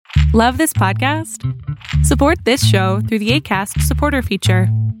Love this podcast? Support this show through the Acast supporter feature.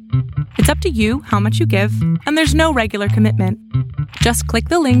 It's up to you how much you give, and there's no regular commitment. Just click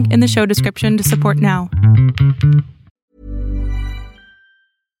the link in the show description to support now.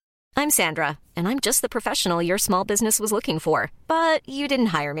 I'm Sandra, and I'm just the professional your small business was looking for. But you didn't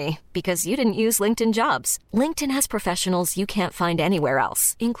hire me because you didn't use LinkedIn Jobs. LinkedIn has professionals you can't find anywhere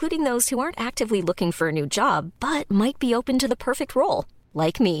else, including those who aren't actively looking for a new job, but might be open to the perfect role,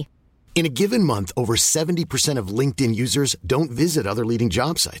 like me. In a given month, over 70% of LinkedIn users don't visit other leading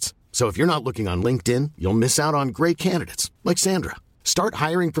job sites. So if you're not looking on LinkedIn, you'll miss out on great candidates like Sandra. Start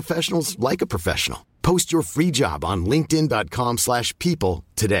hiring professionals like a professional. Post your free job on linkedin.com/people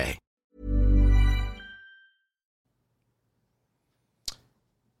today.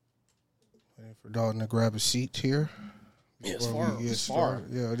 Waiting for Dalton to grab a seat here. Yeah, it's far.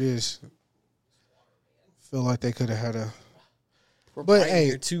 Yeah, it is. Feel like they could have had a... We're But, right hey,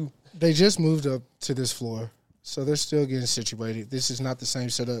 here too. They just moved up to this floor, so they're still getting situated. This is not the same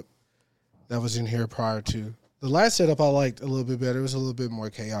setup that was in here prior to. The last setup I liked a little bit better. It was a little bit more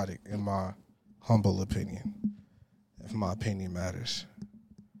chaotic, in my humble opinion. If my opinion matters.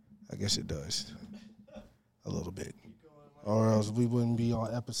 I guess it does. A little bit. Or else we wouldn't be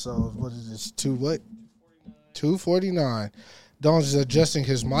on episode, what is this, 249. Don's adjusting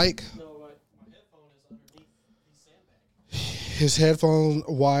his mic. His headphone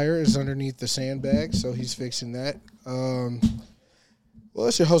wire is underneath the sandbag, so he's fixing that. Well,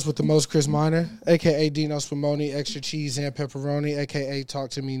 it's your host with the most, Chris Minor, a.k.a. Dino Spumoni, extra cheese and pepperoni, a.k.a. Talk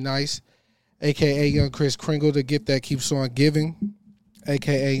to Me Nice, a.k.a. Young Chris Kringle, the gift that keeps on giving,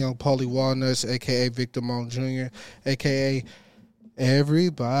 a.k.a. Young Paulie Walnuts, a.k.a. Victor Moan Jr., a.k.a.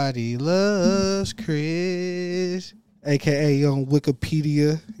 Everybody Loves Chris, a.k.a. Young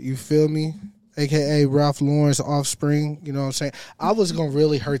Wikipedia, you feel me? A.k.a. Ralph Lauren's offspring, you know what I'm saying? I was going to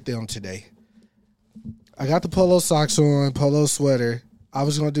really hurt them today. I got the polo socks on, polo sweater. I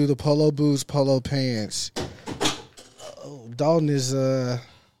was going to do the polo boots, polo pants. Dalton is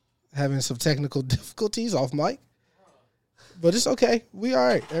having some technical difficulties off mic. But it's okay. We all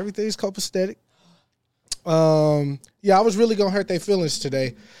right. Everything's copacetic. Yeah, I was really going to hurt their feelings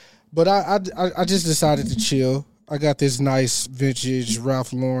today. But I just decided to chill. I got this nice vintage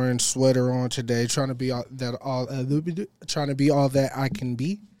Ralph Lauren sweater on today, trying to be all that I can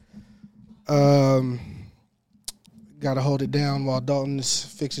be. Got to hold it down while Dalton's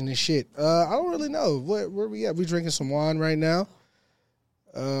fixing his shit. I don't really know where we at. We drinking some wine right now.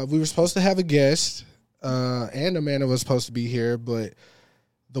 We were supposed to have a guest, and Amanda was supposed to be here, but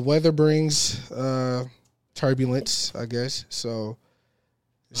the weather brings turbulence, I guess. So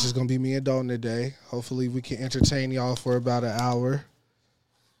it's just gonna be me and Dalton today. Hopefully, we can entertain y'all for about an hour.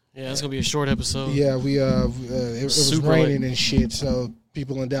 Yeah, it's gonna be a short episode. Yeah, it was raining and shit, so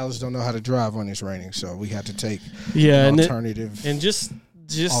people in Dallas don't know how to drive when it's raining, so we had to take an alternative. And just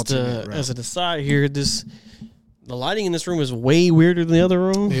as an aside here, the lighting in this room is way weirder than the other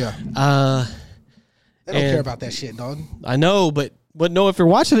room. Yeah, they don't care about that shit, dog. I know, but no, if you're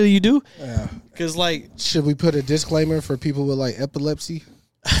watching it, you do. Yeah, because should we put a disclaimer for people with epilepsy?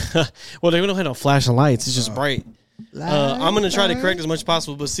 Well, they don't have no flashing lights. It's just bright. I'm going to try to correct as much as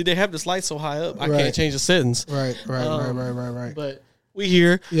possible, but see, they have this light so high up, I can't change the settings. Right. But we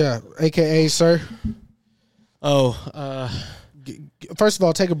here. Yeah, a.k.a. sir. Oh, first of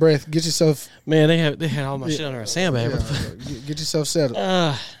all, take a breath. Get yourself... Man, they had all my shit under a sandbag. Yeah, get yourself settled.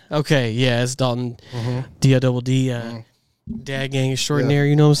 Okay, yeah, it's Dalton, D-O-double-D, Dad Gang Extraordinary,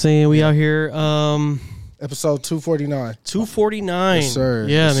 you know what I'm saying? We out here... Episode 249. 249. Yes, sir.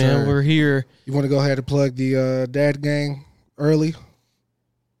 Yeah, yes, man, sir. we're here. You want to go ahead and plug the Dad Gang early?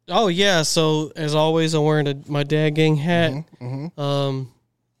 Oh, yeah. So, as always, I'm wearing my Dad Gang hat. Got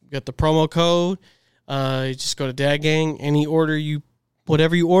the promo code. You just go to Dad Gang.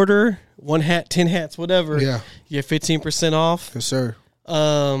 Whatever you order, 1 hat, 10 hats, whatever. Yeah. You get 15% off. Yes, sir.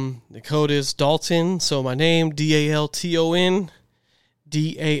 The code is Dalton. So, my name, D-A-L-T-O-N.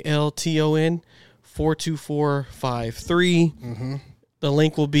 42453. The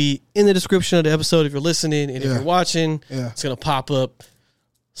link will be in the description of the episode if you're listening, and if you're watching, it's gonna pop up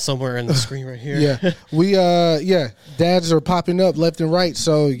somewhere in the screen right here. Yeah, we dads are popping up left and right,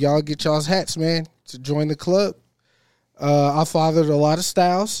 so y'all get y'all's hats, man, to join the club. I fathered a lot of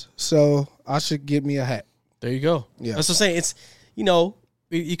styles, so I should get me a hat. There you go. Yeah, that's what I'm saying. It's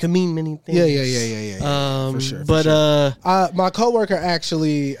it can mean many things. Yeah. For sure. My coworker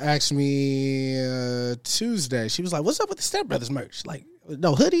actually asked me Tuesday. She was like, "What's up with the Step Brothers merch? Like,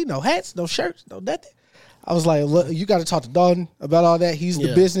 no hoodie, no hats, no shirts, no nothing." I was like, "Look, you got to talk to Dalton about all that. He's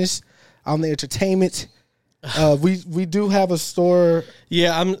the business. I'm the entertainment. We do have a store.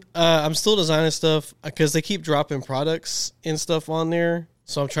 Yeah, I'm still designing stuff because they keep dropping products and stuff on there.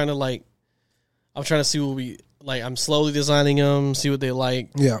 So I'm trying to see what we like. I'm slowly designing them, see what they like.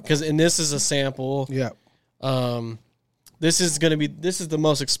 Yeah. And this is a sample. Yeah. This is the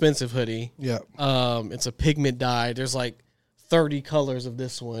most expensive hoodie. Yeah. It's a pigment dye. There's like 30 colors of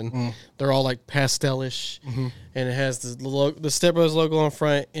this one. They're all like pastelish, and it has the Step Brothers logo on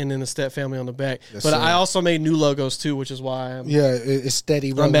front, and then the Step Family on the back. Yes, but sir. I also made new logos too, which is why it's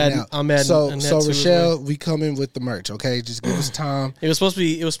steady rolling out. I'm adding so that too as Rochelle, well. we come in with the merch. Okay, just give us time. It was supposed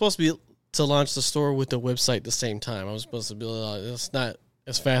to be to launch the store with the website at the same time. I was supposed to be it's not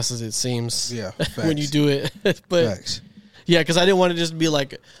as fast as it seems. Yeah, when you do it, but. Facts. Yeah, because I didn't want it just to be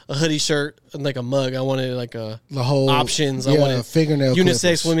like a hoodie shirt and like a mug. I wanted like the whole options. Yeah, I wanted fingernail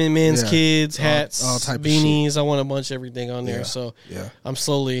unisex, clippers. women, men's, Yeah. kids, hats, all type of beanies. I want a bunch of everything on there. Yeah, So yeah. I'm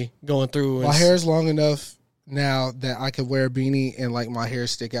slowly going through. My hair is long enough now that I can wear a beanie and like my hair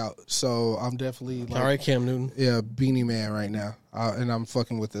stick out. So I'm definitely like, all right, Cam Newton. yeah, beanie man right now, and I'm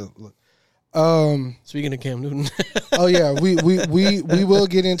fucking with the look. Speaking of Cam Newton, Oh yeah, we will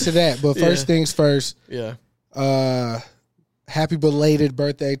get into that, but first things first. yeah, Happy belated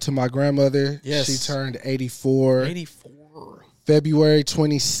birthday to my grandmother. Yes. She turned 84. 84. February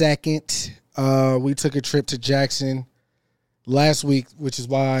 22nd. We took a trip to Jackson last week, which is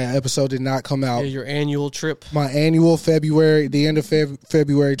why an episode did not come out. Yeah, your annual trip. My annual the end of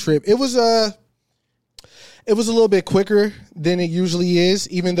February trip. It was a little bit quicker than it usually is,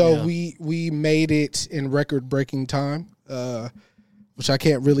 even though we made it in record-breaking time. Which I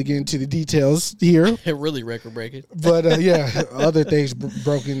can't really get into the details here. It really record breaking. But other things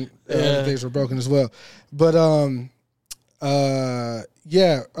broken. Other things were broken as well. But I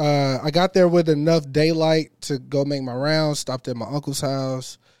got there with enough daylight to go make my rounds. Stopped at my uncle's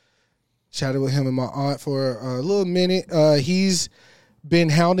house, chatted with him and my aunt for a little minute. He's been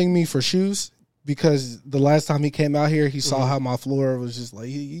hounding me for shoes because the last time he came out here, he saw how my floor was just like,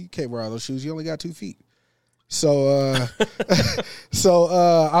 you can't wear all those shoes. You only got 2 feet. So,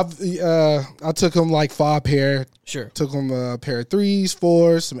 I took him like 5 pair. Sure. Took him a pair of 3s,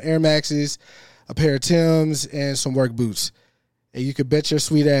 4s, some Air Maxes, a pair of Timbs, and some work boots. And you could bet your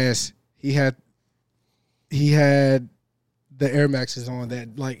sweet ass he had the Air Maxes on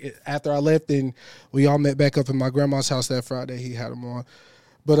that. Like after I left and we all met back up in my grandma's house that Friday, he had them on.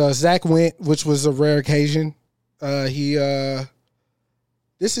 But Zach went, which was a rare occasion. This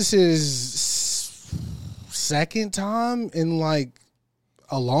is his second time in like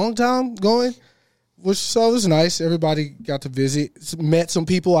a long time going, which so it was nice. Everybody got to visit, met some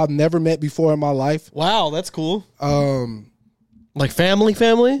people I've never met before in my life. Wow, that's cool. Like family.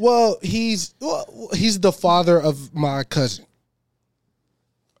 Well, he's the father of my cousin.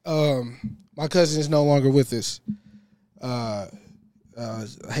 My cousin is no longer with us.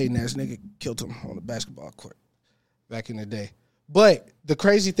 Hating ass nigga killed him on the basketball court back in the day. But the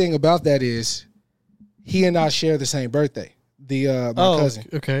crazy thing about that is, he and I share the same birthday. My cousin.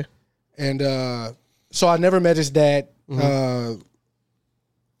 Okay. And so I never met his dad.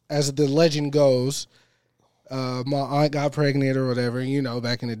 As the legend goes, my aunt got pregnant or whatever,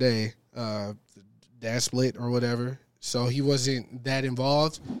 back in the day. Dad split or whatever. So he wasn't that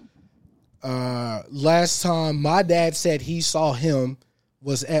involved. Last time my dad said he saw him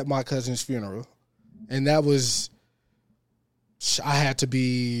was at my cousin's funeral. And that was, I had to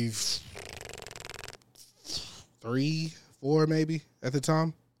be 3, 4 maybe at the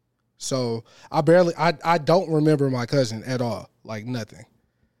time. So I don't remember my cousin at all, like nothing.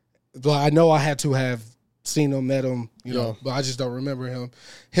 But I know I had to have seen him, met him, but I just don't remember him.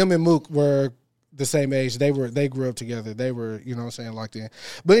 Him and Mook were the same age. They grew up together. They were, locked in.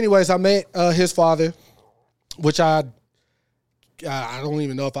 But anyways, I met his father, which I don't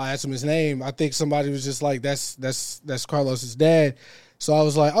even know if I asked him his name. I think somebody was just like, that's Carlos's dad. So I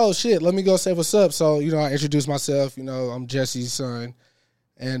was like, oh, shit, let me go say what's up. So, I introduced myself. I'm Jesse's son.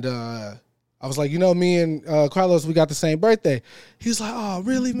 And I was like, me and Carlos, we got the same birthday. He was like, oh,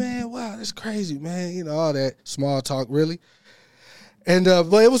 really, man? Wow, that's crazy, man. All that small talk, really. And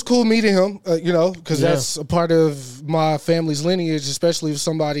but it was cool meeting him, because that's a part of my family's lineage, especially with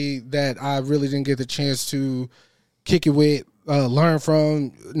somebody that I really didn't get the chance to kick it with, learn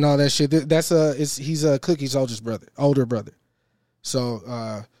from, and all that shit. He's Cookie's older brother. So,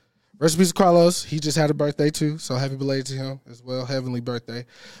 rest in peace to Carlos. He just had a birthday too, so happy belated to him as well. Heavenly birthday.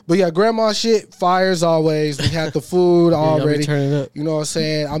 But yeah, grandma shit fires always. We had the food already. Turn it up. You know what I'm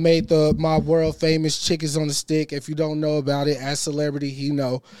saying? I made my world famous chickens on the stick. If you don't know about it, as celebrity, he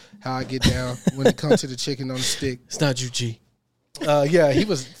know how I get down when it comes to the chicken on the stick. It's not you, G. Yeah, he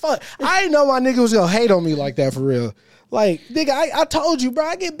was fun. I didn't know my nigga was gonna hate on me like that for real. Like, nigga, I told you, bro.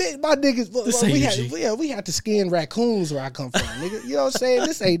 I get big. My niggas, we had to skin raccoons where I come from, nigga. You know what I'm saying?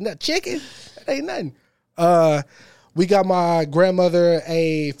 This ain't nothing. Chicken, that ain't nothing. We got my grandmother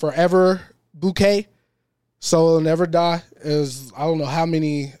a forever bouquet, so it'll never die. It was, I don't know how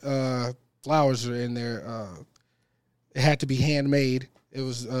many flowers are in there. It had to be handmade. It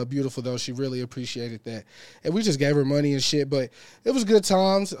was beautiful, though. She really appreciated that. And we just gave her money and shit, but it was good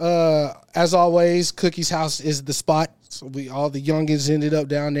times. As always, Cookie's house is the spot. So all the youngins ended up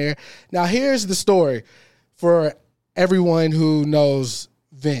down there. Now, here's the story for everyone who knows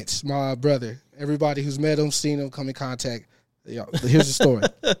Vince, my brother. Everybody who's met him, seen him, come in contact. Here's the story.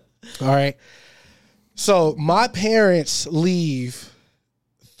 All right. So my parents leave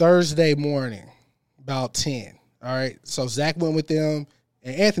Thursday morning, about 10. All right. So Zach went with them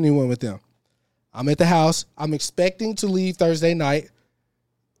and Anthony went with them. I'm at the house. I'm expecting to leave Thursday night,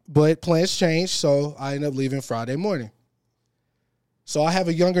 but plans changed, so I ended up leaving Friday morning. So I have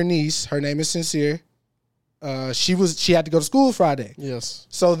a younger niece. Her name is Sincere. She had to go to school Friday. Yes.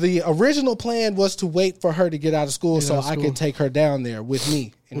 So the original plan was to wait for her to get out of school so I could take her down there with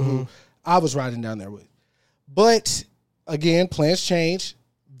me and who I was riding down there with. But again, plans changed.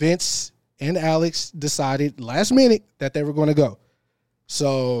 Vince and Alex decided last minute that they were going to go.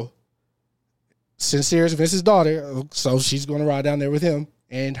 So Sincere is Vince's daughter, so she's going to ride down there with him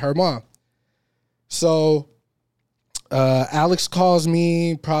and her mom. So Alex calls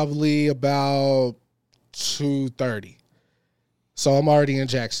me probably about 2:30. So I'm already in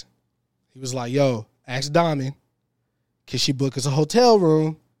Jackson. He was like, yo, ask Diamond, can she book us a hotel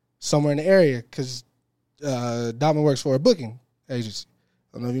room somewhere in the area? Because Diamond works for a booking agency.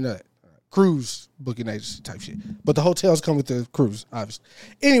 I don't know if you know that. Cruise booking agency type shit. But the hotels come with the cruise, obviously.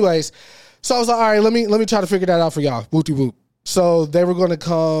 Anyways, so I was like, all right, let me try to figure that out for y'all. Whoopty whoop. So they were going to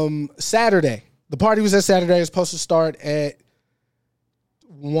come Saturday. The party was at Saturday. It was supposed to start at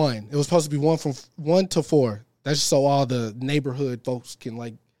 1. It was supposed to be 1 to 4. That's just so all the neighborhood folks can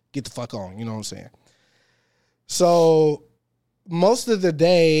like get the fuck on. You know what I'm saying? So most of the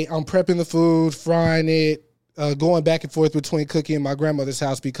day, I'm prepping the food, frying it, going back and forth between Cookie and my grandmother's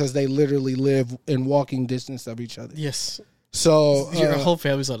house because they literally live in walking distance of each other. Yes. So your whole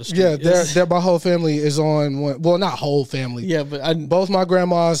family's on the street. Yeah, my whole family is on one. Well, not whole family. Yeah, but both my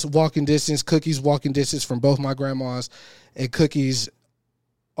grandmas walking distance. Cookie's walking distance from both my grandmas, and Cookie's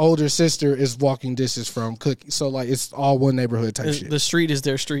older sister is walking distance from Cookie. So like it's all one neighborhood type shit. The street is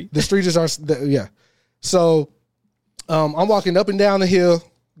their street. The street is our yeah. So I'm walking up and down the hill,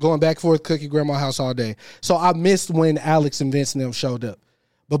 going back and forth Cookie grandma house all day. So I missed when Alex and Vince and them showed up.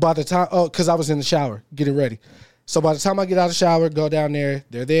 But by the time, because I was in the shower getting ready. So by the time I get out of the shower, go down there,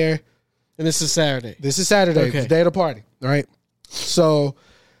 they're there. And this is Saturday. This is Saturday, okay. The day of the party, all right? So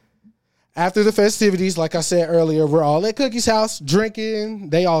after the festivities, like I said earlier, we're all at Cookie's house, drinking.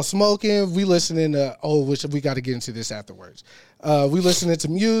 They all smoking. We listening to, which we got to get into this afterwards. We listening to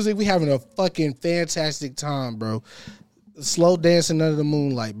music. We having a fucking fantastic time, bro. Slow dancing under the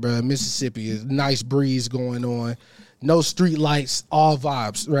moonlight, bro. Mississippi is nice breeze going on. No street lights, all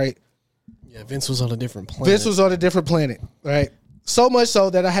vibes, right? Yeah, Vince was on a different planet. Vince was on a different planet, right? So much so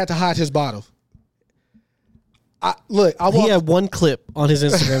that I had to hide his bottle. He had one clip on his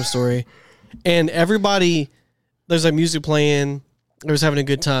Instagram story, and everybody, there's like music playing, they was having a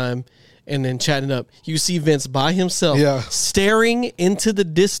good time, and then chatting up. You see Vince by himself, staring into the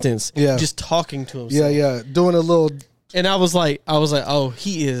distance, just talking to himself. Yeah, doing a little. And I was like, oh,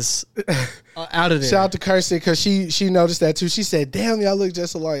 he is out of there. Shout out to Kirsty because she noticed that too. She said, "Damn, y'all look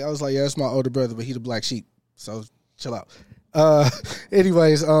just alike." I was like, "Yeah, that's my older brother, but he the black sheep." So chill out.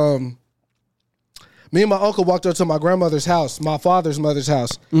 Anyways, me and my uncle walked up to my grandmother's house, my father's mother's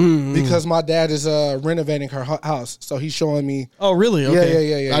house, because my dad is renovating her house. So he's showing me. Oh, really?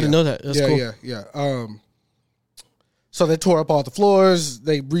 Okay. Yeah. I didn't know that. That's cool. Yeah. So they tore up all the floors.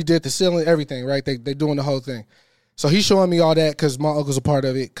 They redid the ceiling, everything, right? They doing the whole thing. So he's showing me all that because my uncle's a part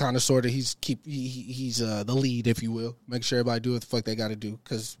of it, kind of, sort of. He's the lead, if you will. Make sure everybody do what the fuck they got to do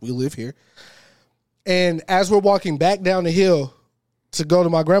because we live here. And as we're walking back down the hill to go to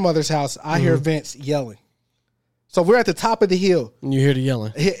my grandmother's house, I hear Vince yelling. So we're at the top of the hill. And you hear the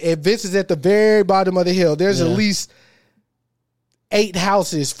yelling. And Vince is at the very bottom of the hill. There's at least 8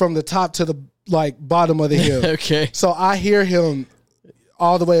 houses from the top to the bottom of the hill. Okay. So I hear him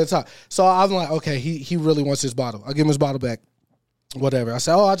all the way to the top. So I'm like, okay, he really wants his bottle. I'll give him his bottle back. Whatever. I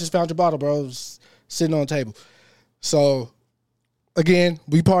said, I just found your bottle, bro. It was sitting on the table. So, again,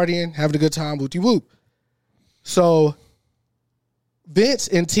 we partying, having a good time, whoop-de-whoop. So, Vince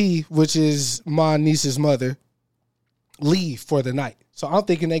and T, which is my niece's mother, leave for the night. So I'm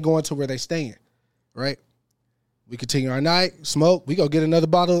thinking they going to where they staying, right? We continue our night, smoke. We go get another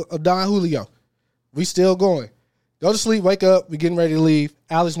bottle of Don Julio. We still going. Go to sleep, wake up. We getting ready to leave.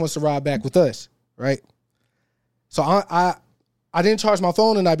 Alex wants to ride back with us, right? So I didn't charge my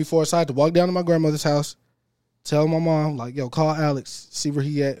phone the night before, so I had to walk down to my grandmother's house, tell my mom, like, yo, call Alex, see where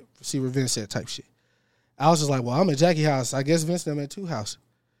he at, see where Vince at type shit. Alex was like, well, I'm at Jackie's house. I guess Vince and them at 2 house.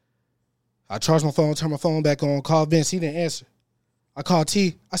 I charged my phone, turned my phone back on, called Vince. He didn't answer. I called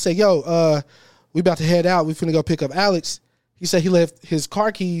T. I said, yo, we about to head out. We finna go pick up Alex. He said he left his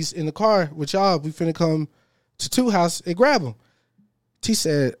car keys in the car with y'all. We finna come to 2 house and grab them. T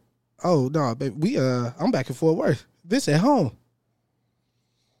said, oh, no, baby, I'm back in Fort Worth. Vince at home.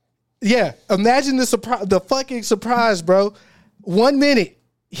 Yeah, imagine the fucking surprise, bro. 1 minute,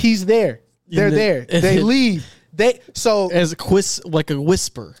 he's there. They're there. They leave. As like a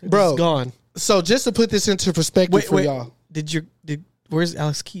whisper, bro. It's gone. So just to put this into perspective for y'all. Where's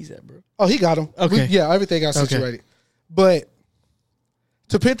Alex's keys at, bro? Oh, he got them. Okay. Everything got situated. Okay. But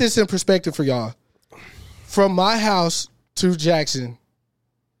to put this in perspective for y'all, from my house to Jackson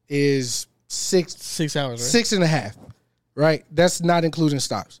is 6 hours, right? 6.5, right? That's not including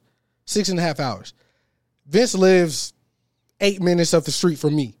stops. 6.5 hours. Vince lives 8 minutes up the street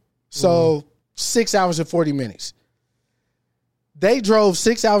from me. So 6 hours and 40 minutes. They drove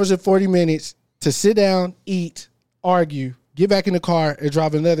 6 hours and 40 minutes to sit down, eat, argue, get back in the car, and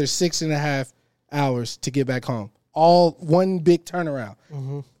drive another 6.5 hours to get back home. All one big turnaround.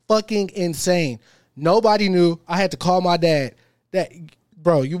 Fucking insane. Nobody knew. I had to call my dad.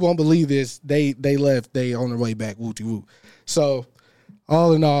 Bro, you won't believe this. They left. They on their way back. Wooty woo. So,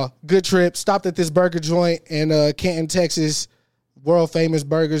 all in all, good trip. Stopped at this burger joint in Canton, Texas. World famous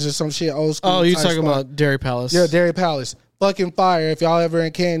burgers or some shit, old school. Oh, you're talking about Dairy Palace. Yeah, Dairy Palace. Fucking fire. If y'all ever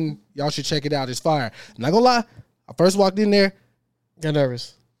in Canton, y'all should check it out. It's fire. I'm not gonna lie. I first walked in there. Got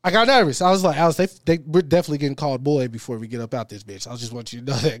nervous. I got nervous. I was like, we're definitely getting called boy before we get up out this bitch. I just want you to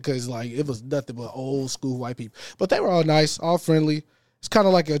know that because like it was nothing but old school white people. But they were all nice, all friendly. It's kind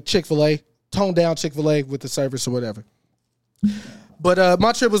of like a Chick-fil-A, toned down Chick-fil-A with the service or whatever. But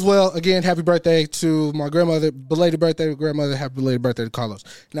my trip was well. Again, happy birthday to my grandmother. Belated birthday to grandmother. Happy belated birthday to Carlos.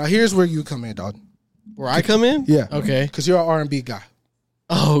 Now, here's where you come in, dog. Where I come in? Yeah. Okay. Because you're an R&B guy.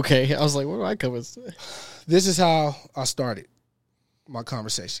 Oh, okay. I was like, where do I come in? This is how I started my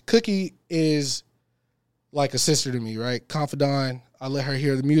conversation. Cookie is like a sister to me, right? Confidant. I let her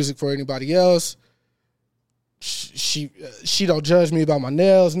hear the music for anybody else. She don't judge me about my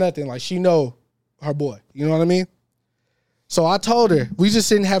nails, nothing. Like, she know her boy. You know what I mean? So I told her, we just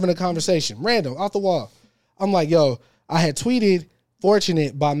sitting having a conversation, random, off the wall. I'm like, yo, I had tweeted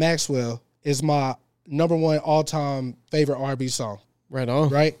Fortunate by Maxwell is my #1 all-time favorite R&B song. Right on.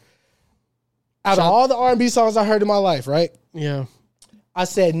 Right? Out of all the R&B songs I heard in my life, right? Yeah. I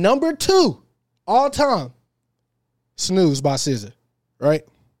said #2 all time, Snooze by SZA, right?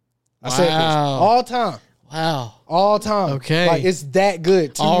 I said this, all time. Wow. All time. Okay. Like, it's that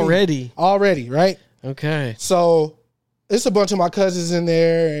good to me. Already, right? Okay. So it's a bunch of my cousins in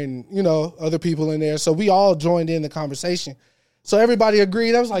there and, you know, other people in there. So we all joined in the conversation. So everybody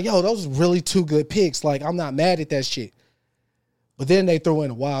agreed. I was like, yo, those are really 2 good picks. Like, I'm not mad at that shit. But then they threw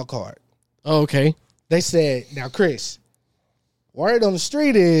in a wild card. Oh, okay. They said, now, Chris, word on the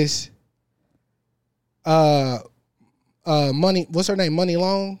street is Money, what's her name? Moni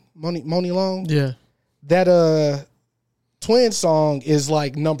Long? Yeah. That Twin song is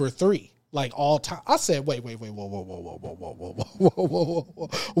like #3. Like all time. I said, wait, whoa.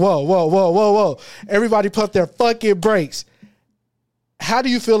 Everybody pump their fucking brakes. How do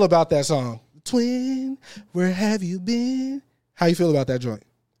you feel about that song? Twin, where have you been? How you feel about that joint?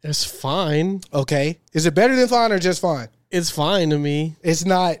 It's fine. Okay. Is it better than fine or just fine? It's fine to me. It's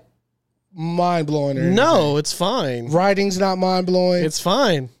not mind-blowing or anything. No, it's fine. Writing's not mind-blowing. It's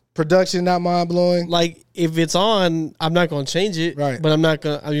fine. Production not mind-blowing. Like, if it's on, I'm not going to change it. Right. But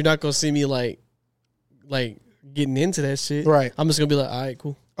you're not going to see me like getting into that shit. Right. I'm just going to be like, all right,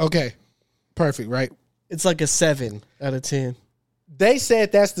 cool. Okay. Perfect, right? It's like a 7 out of 10. They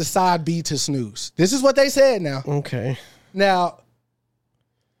said that's the side B to Snooze. This is what they said now. Okay. Now,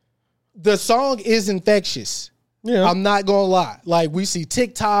 the song is infectious. Yeah. I'm not going to lie. Like, we see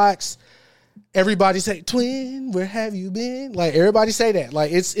TikToks. Everybody say, Twin, where have you been? Like, everybody say that.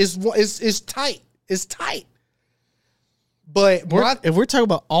 Like, it's tight. It's tight. But if we're talking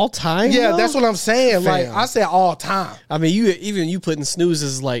about all time, yeah, though, that's what I'm saying. Fam. Like, I said all time. I mean, you putting Snooze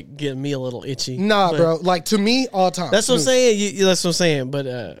is like getting me a little itchy. Nah, bro. Like, to me, all time. That's Snooze. what I'm saying. That's what I'm saying.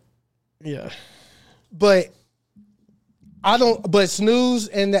 But yeah. But I don't. But Snooze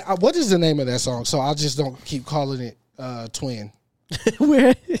and what is the name of that song? So I just don't keep calling it Twin.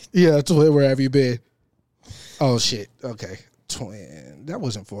 Where? Yeah, Twin. Where have you been? Oh shit. Okay, Twin. That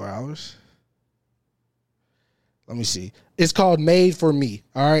wasn't 4 hours. Let me see. It's called "Made for Me."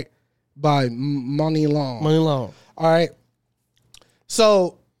 All right, by Money Long. Money Long. All right.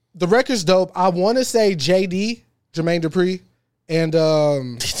 So the record's dope. I want to say JD, Jermaine Dupri, and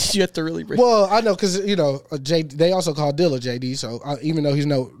You have to really. well, I know because they also call Dilla JD. So even though he's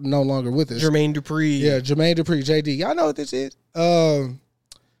no longer with us, Jermaine Dupri. yeah, Jermaine Dupri, JD. Y'all know what this is.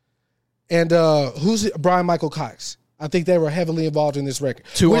 And who's it? Brian Michael Cox. I think they were heavily involved in this record.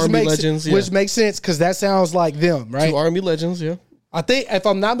 Two R&B legends, yeah. Which makes sense because that sounds like them, right? Two R&B legends, yeah. I think, if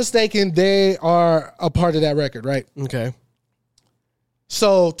I'm not mistaken, they are a part of that record, right? Okay.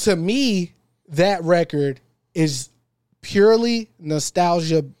 So to me, that record is purely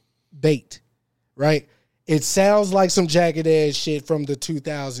nostalgia bait, right? It sounds like some Jagged Edge shit from the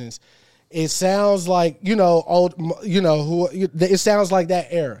 2000s. It sounds like, it sounds like that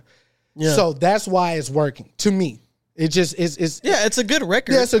era. Yeah. So that's why it's working to me. It just is. Yeah, it's a good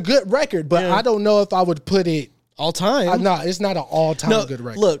record. Yeah, it's a good record, but Yeah. I don't know if I would put it all time. no. It's not an all time good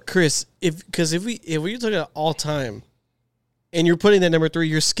record. Look, Chris, if we're talking about all time, and you're putting that number 3,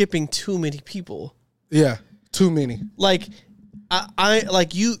 you're skipping too many people. Yeah, too many. Like, I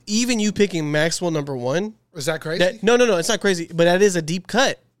like you. Even you picking Maxwell number 1. Is that crazy? No, it's not crazy, but that is a deep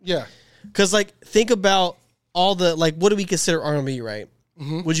cut. Yeah, Because think about all the what do we consider R&B, right?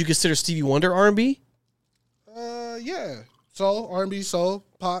 Mm-hmm. Would you consider Stevie Wonder R&B? yeah. Soul, R&B, soul,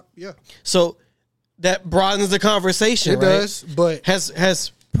 pop. Yeah, So that broadens the conversation. it right? does. But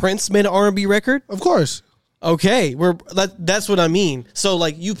Has Prince made an R&B record? of course, Okay, that's what I mean. So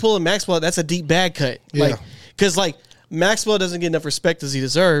you pull a Maxwell, that's a deep bag cut. Yeah. Because Maxwell doesn't get enough respect as he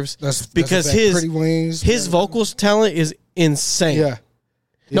deserves. that's because a fact. his Pretty Wings. his vocals talent is insane. Yeah.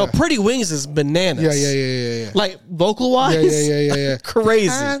 No, Yeah. Pretty Wings is bananas. Yeah. Like vocal wise, Yeah. crazy.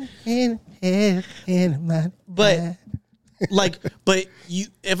 But but you,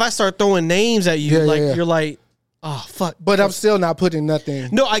 if I start throwing names at you, Yeah. you're like, oh fuck. But I'm still not putting nothing.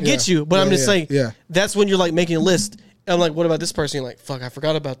 No, I get you, but I'm just saying. Yeah. That's when you're making a list. And I'm like, what about this person? You're like, fuck, I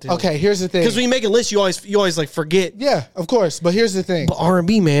forgot about them. Okay, here's the thing. Because when you make a list, you always forget. Yeah, of course. But here's the thing. But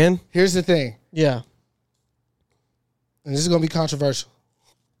R&B, man. Here's the thing. Yeah. And this is going to be controversial.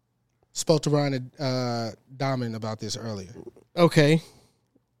 Spoke to Ryan Diamond about this earlier. Okay.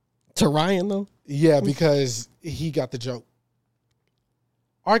 To Ryan, though? Yeah, because he got the joke.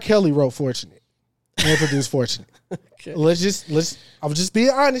 R. Kelly wrote Fortunate and produced Fortunate. Okay. I'm just being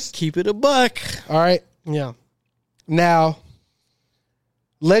honest. Keep it a buck. All right. Yeah. Now,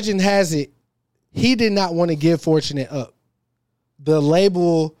 legend has it, he did not want to give Fortunate up. The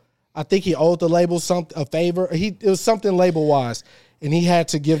label, I think he owed the label a favor. It was something label wise, and he had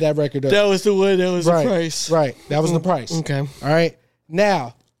to give that record up. That was the one. That was Right, the price. Right. That was the price. Okay. All right.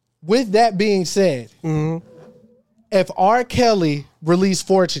 Now, with that being said, if R. Kelly released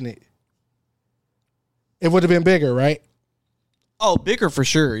Fortunate, it would have been bigger, right? Oh, bigger for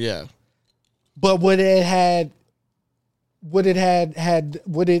sure. Yeah. But would it have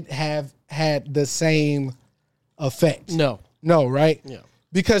had the same effect? No. No, right? Yeah.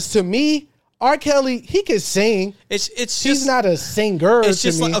 Because to me, R. Kelly, he can sing. It's just He's not a singer. It's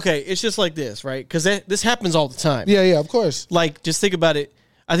just to me. it's just like this, right? Because this happens all the time. Yeah, of course. Just think about it.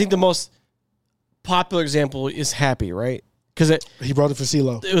 I think the most popular example is Happy, right? Because He wrote it for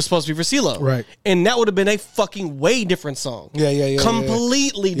CeeLo. it was supposed to be for CeeLo. Right. And that would have been a fucking way different song. Yeah.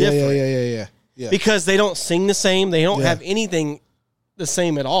 Completely different. Yeah. Because they don't sing the same. They don't Yeah. have anything the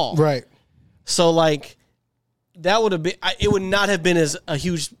same at all. Right. So, that would have been, it would not have been as a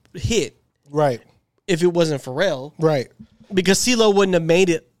huge hit Right. if it wasn't Pharrell. Right. Because CeeLo wouldn't have made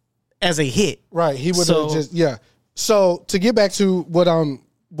it as a hit. Right. He would So- have just So to get back to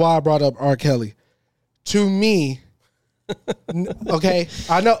why I brought up R. Kelly, to me, okay,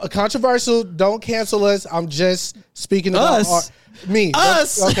 I know controversial. Don't cancel us. I'm just speaking about Us? me.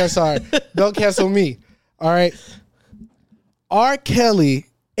 Us? Okay, sorry. Don't cancel me. All right. R. Kelly,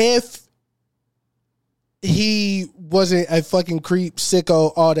 if he wasn't a fucking creep,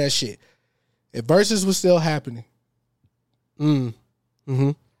 sicko, all that shit, if Versus was still happening,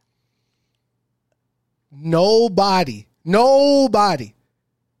 nobody,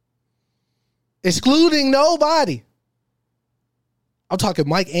 excluding nobody, I'm talking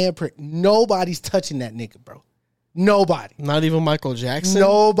Mike and Prick, nobody's touching that nigga, bro. Nobody. Not even Michael Jackson?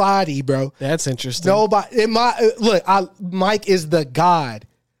 Nobody, bro. That's interesting. Nobody. Mike is the god,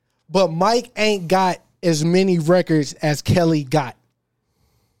 but Mike ain't got as many records as Kelly got.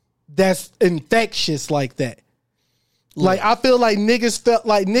 That's infectious like that. I feel like niggas felt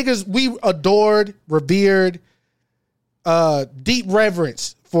like niggas we adored, revered, deep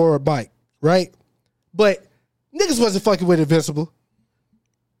reverence for Mike, right? But niggas wasn't fucking with Invincible.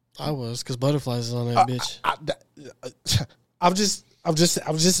 I was, because Butterflies is on that bitch. I'm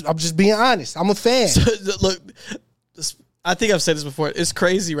just being honest. I'm a fan. Look, I think I've said this before. It's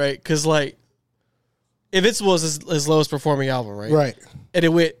crazy, right? Because like, Invincible was his lowest performing album, right? Right. And it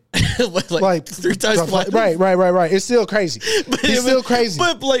went like 3 times platinum. Right. It's still crazy. It's still crazy.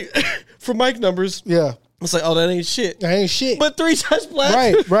 But like, for Mike numbers, yeah, it's like, oh, that ain't shit. That ain't shit. But 3 times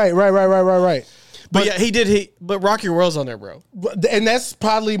platinum. Right. But yeah, but Rock Your World's on there, bro. And that's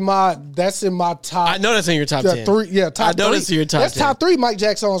probably that's in my top. I know that's in your top 10. Top I know that's in your top 10. That's top 3 Mike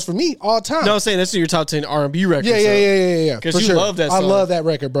Jack songs for me all time. No, I'm saying that's in your top 10 R&B records. Yeah. Because you love that song. I love that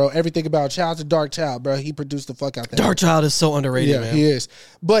record, bro. Everything about Child to Dark Child, bro. He produced the fuck out that. Dark Child is so underrated, man. He is.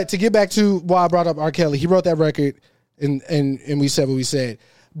 But to get back to why I brought up R. Kelly, he wrote that record, and we said what we said.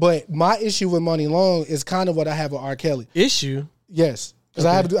 But my issue with Money Long is kind of what I have with R. Kelly. Issue? Yes, because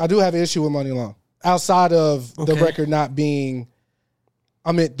I do have an issue with Money Long. Outside of the record not being,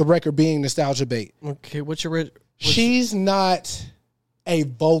 the record being nostalgia bait. Okay, she's not a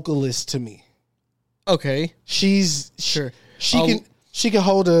vocalist to me. Okay, she's sure. She can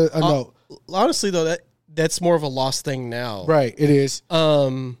hold a note. Honestly, though, that's more of a lost thing now. Right, it is.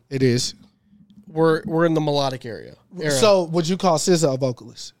 It is. We're in the melodic era. So, would you call SZA a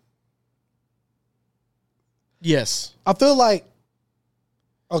vocalist? Yes, I feel like.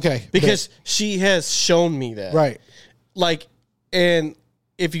 Okay. Because she has shown me that. Right. Like, and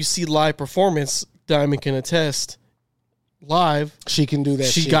if you see live performance, Diamond can attest, live. She can do that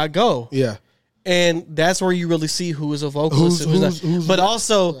She shit. got go. Yeah. And that's where you really see who is a vocalist and who's not. But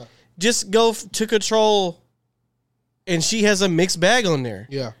also, just go to Control, and she has a mixed bag on there.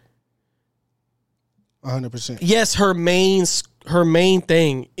 Yeah. 100%. Yes, her main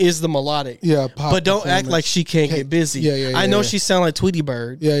thing is the melodic. Yeah, but don't act like she can't get busy. Yeah, I know she sound like Tweety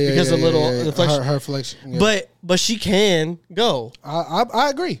Bird. Because a little inflection. Her flexion. Yeah. But she can go. I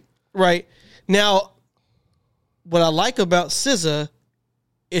agree. Right. Now, what I like about SZA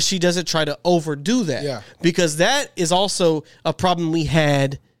is she doesn't try to overdo that. Yeah. Because that is also a problem we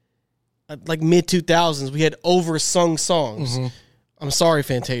had like mid-2000s. We had oversung songs. Mm-hmm. I'm sorry,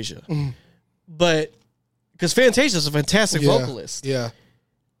 Fantasia. Mm-hmm. But because Fantasia is a fantastic vocalist. Yeah.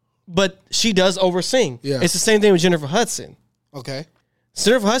 But she does oversing. Yeah. It's the same thing with Jennifer Hudson. Okay.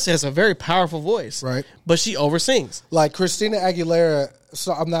 Jennifer Hudson has a very powerful voice. Right. But she oversings. Like Christina Aguilera,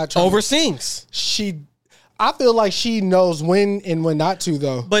 so I'm not trying Oversings. I feel like she knows when and when not to,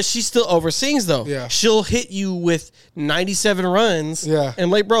 though. But she still oversings, though. Yeah. She'll hit you with 97 runs. Yeah.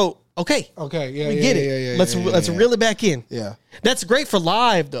 And like, bro, okay. Yeah. We get it. Let's reel it back in. Yeah. That's great for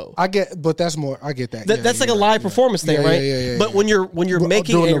live, though. I get that. That's like a live performance thing, right? Yeah. But when you're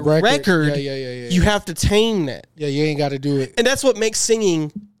making doing a the record, you have to tame that. Yeah, you ain't got to do it. And that's what makes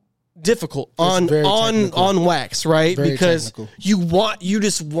singing difficult on wax, right? Very because technical.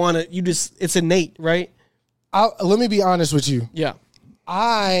 it's innate, right? Let me be honest with you. Yeah.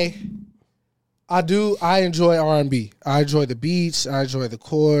 I enjoy R&B. I enjoy the beats. I enjoy the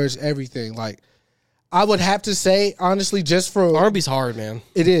chords, everything. Like, I would have to say, honestly, just for R&B's hard, man.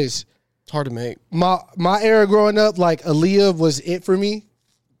 It is. It's hard to make. My era growing up, like Aaliyah was it for me.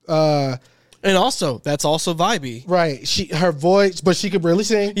 And also, that's also vibey. Right. Her voice, but she could really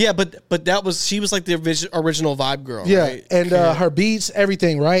sing. Yeah, but she was like the original vibe girl. Yeah, right? and her beats,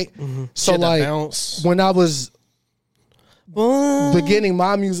 everything, right? Mm-hmm. So like when I was beginning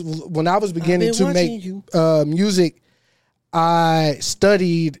my music, when I was beginning to make music, I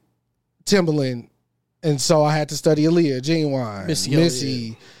studied Timbaland, and so I had to study Aaliyah, Genuine,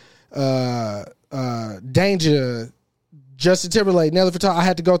 Missy, Danger, Justin Timberlake, Nelly Furtado. I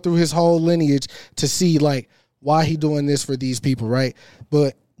had to go through his whole lineage to see like why he doing this for these people, right?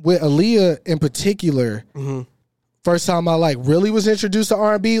 But with Aaliyah in particular, first time I like really was introduced to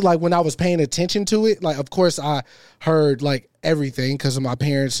R&B, like when I was paying attention to it, like of course I heard like everything because of my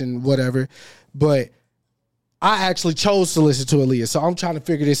parents and whatever, but I actually chose to listen to Aaliyah. So I'm trying to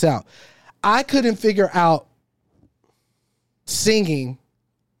figure this out. I couldn't figure out singing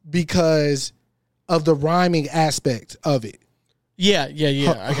because of the rhyming aspect of it. Yeah.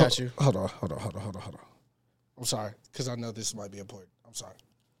 I got you. Hold on. I'm sorry, because I know this might be important. I'm sorry.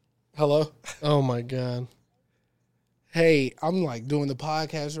 Hello? Oh, my God. Hey, I'm like doing the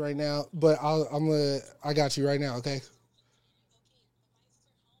podcast right now, but I got you right now, okay?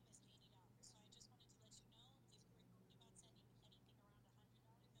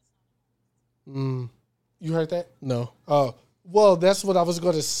 You heard that? No. Oh, well, that's what I was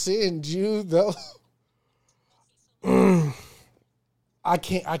going to send you, though. I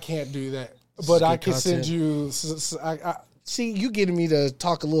can't do that. But I can send you. See, you getting me to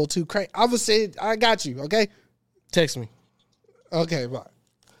talk a little too crazy. I would say I got you. Okay. Text me. Okay, bye.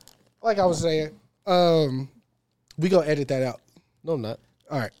 Like I was saying, we gonna edit that out. No, I'm not.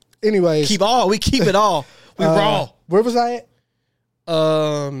 All right. Anyways, We keep it all. We raw. Where was I at?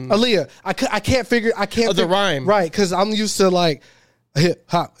 Aaliyah. I can't figure. The rhyme, right? Because I'm used to like hip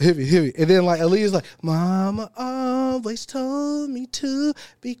hop, hippie, and then like Aaliyah's like, "Mama always told me to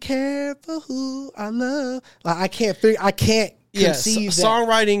be careful who I love." Like I can't figure. I can't conceive that.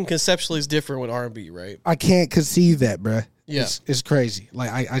 Songwriting conceptually is different with R&B, right? I can't conceive that, bruh. Yeah, it's crazy.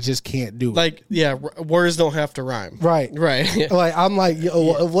 Like I just can't do it. Like words don't have to rhyme. Right. Like I'm like,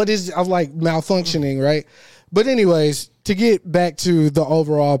 yo, what is? I'm like malfunctioning, right? But anyways, to get back to the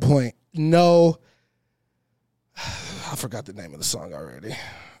overall point, no, I forgot the name of the song already.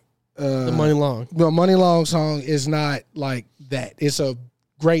 The Money Long. The Money Long song is not like that. It's a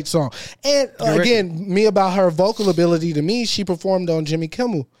great song. And again, me about her vocal ability, to me, she performed on Jimmy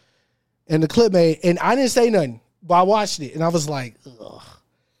Kimmel and the clip made, and I didn't say nothing, but I watched it and I was like, ugh.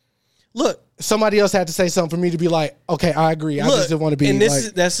 Look, somebody else had to say something for me to be like, okay, I agree. I just didn't want to be. And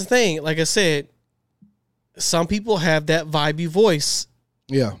that's the thing. Like I said, some people have that vibey voice.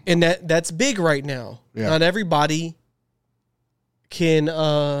 Yeah. And that's big right now. Yeah. Not everybody can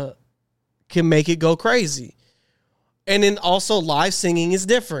make it go crazy. And then also live singing is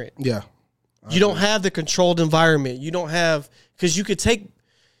different. Yeah. You don't have the controlled environment. You don't have, because you could take,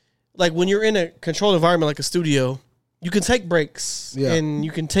 like when you're in a controlled environment like a studio, you can take breaks and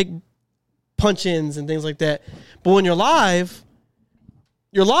you can take punch-ins and things like that. But when you're live,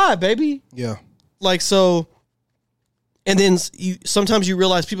 baby. Yeah. Like, so, and then sometimes you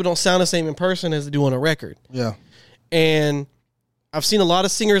realize people don't sound the same in person as they do on a record. Yeah. And I've seen a lot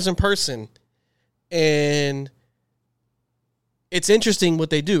of singers in person, and it's interesting what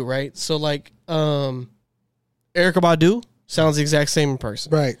they do, right? So, like, Erykah Badu sounds the exact same in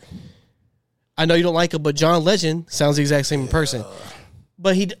person. Right. I know you don't like it, but John Legend sounds the exact same in person.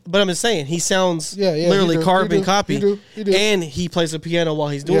 But I'm just saying, he sounds literally carbon copy. You do. And he plays the piano while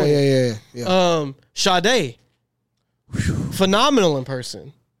he's doing it. Yeah. Sade, phenomenal in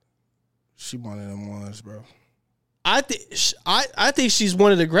person. She one of them ones, bro. I think she's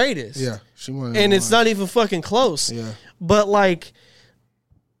one of the greatest. Yeah, she one of them and it's ones. not even fucking close. Yeah. But like,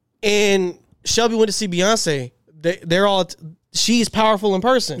 and Shelby went to see Beyonce. They're all, she's powerful in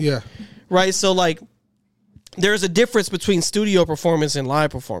person. Yeah. Right? So like, there's a difference between studio performance and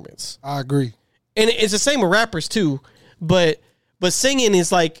live performance. I agree. And it's the same with rappers too, but singing is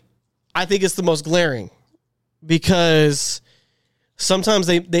like, I think it's the most glaring because sometimes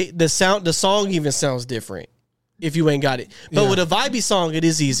the song even sounds different if you ain't got it. But with a vibey song, it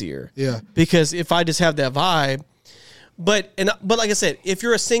is easier. Yeah. Because if I just have that vibe, but like I said, if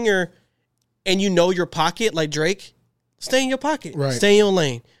you're a singer and you know your pocket, like Drake, stay in your pocket. Right. Stay in your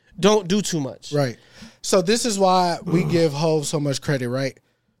lane. Don't do too much. Right. So this is why we give Hov so much credit, right?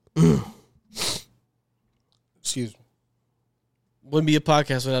 Excuse me. Wouldn't be a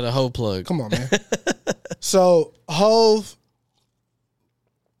podcast without a Hov plug. Come on, man. So Hov,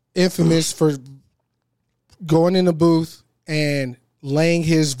 infamous for going in the booth and laying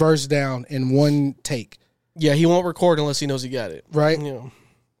his verse down in one take. Yeah, he won't record unless he knows he got it. Right? Yeah.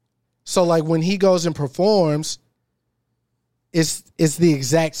 So like when he goes and performs, it's the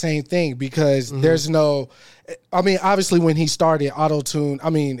exact same thing because there's no, I mean, obviously when he started auto-tune, I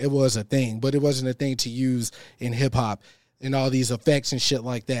mean, it was a thing, but it wasn't a thing to use in hip hop and all these effects and shit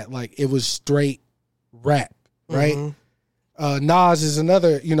like that. Like it was straight rap, right? Nas is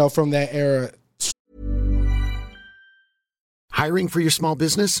another, from that era. Hiring for your small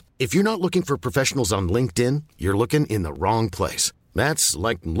business? If you're not looking for professionals on LinkedIn, you're looking in the wrong place. That's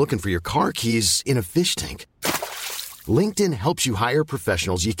like looking for your car keys in a fish tank. LinkedIn helps you hire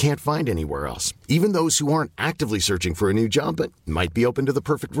professionals you can't find anywhere else, even those who aren't actively searching for a new job but might be open to the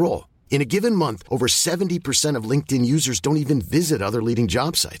perfect role. In a given month, over 70% of LinkedIn users don't even visit other leading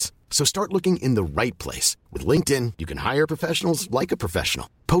job sites. So start looking in the right place. With LinkedIn, you can hire professionals like a professional.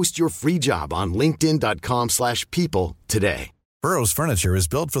 Post your free job on linkedin.com/people today. Burrow's furniture is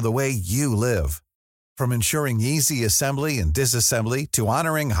built for the way you live. From ensuring easy assembly and disassembly to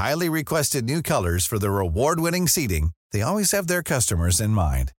honoring highly requested new colors for their award-winning seating, they always have their customers in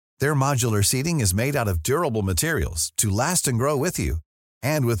mind. Their modular seating is made out of durable materials to last and grow with you.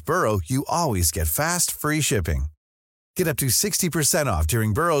 And with Burrow, you always get fast, free shipping. Get up to 60% off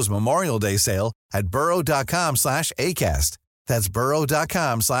during Burrow's Memorial Day sale at burrow.com/ACAST. That's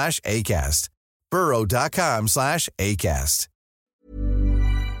burrow.com/ACAST. burrow.com/ACAST.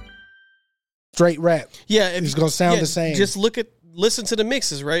 Straight rap. Yeah. It's going to sound the same. Just listen to the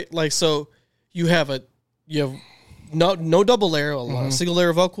mixes, right? Like, so you have no double layer, a single layer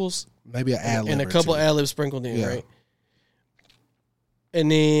of vocals, maybe an ad lib and a couple ad libs sprinkled in, right? And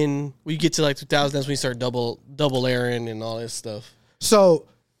then we get to like 2000, that's when we start double layering and all this stuff. So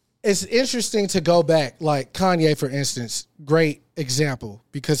it's interesting to go back, like Kanye, for instance, great example,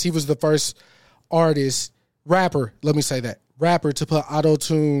 because he was the first rapper to put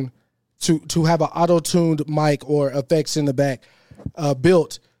auto-tune, to have an auto-tuned mic or effects in the back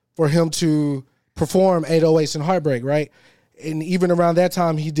built for him to perform 808s and Heartbreak, right? And even around that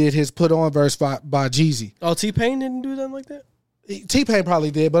time, he did his Put On verse by Jeezy. Oh, T-Pain didn't do that like that? T-Pain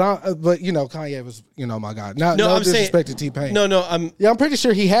probably did, but you know, Kanye was, you know, my God. No I'm disrespect saying, to T-Pain. I'm pretty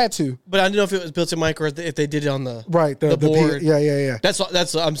sure he had to. But I don't know if it was built in mic or if they did it on the the board. Yeah. That's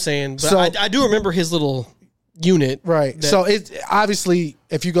what I'm saying. But So, I do remember his little unit. Right. So it's obviously,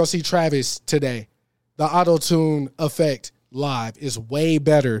 if you go see Travis today, the auto-tune effect live is way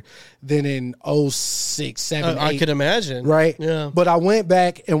better than in 06, 7, 8. I could imagine. Right? Yeah. But I went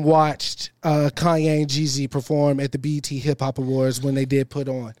back and watched Kanye and Jeezy perform at the BET Hip Hop Awards when they did Put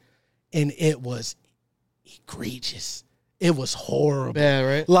On. And it was egregious. It was horrible. Yeah,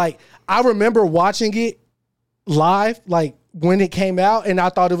 right? Like, I remember watching it live, like, when it came out, and I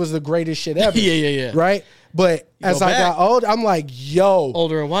thought it was the greatest shit ever. Yeah. Right? But as I got old, I'm like, yo.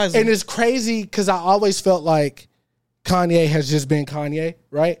 Older and wiser. And it's crazy because I always felt like Kanye has just been Kanye,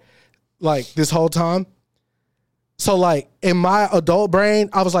 right? Like, this whole time. So, like, in my adult brain,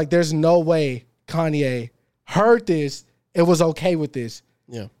 I was like, there's no way Kanye heard this and was okay with this.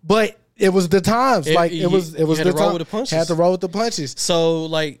 Yeah. But it was the times. It was had the to roll time. with the punches. Had to roll with the punches. So,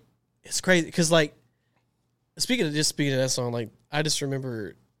 like, it's crazy because, like, speaking of that song, like, I just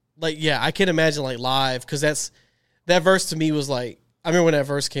remember, like, yeah, I can't imagine, like, live, because that verse to me was, like, I remember when that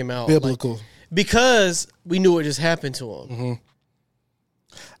verse came out. Biblical. Like, because we knew what just happened to him. Mm-hmm.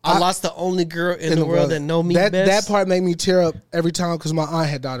 I lost the only girl in the world that know me best. That part made me tear up every time because my aunt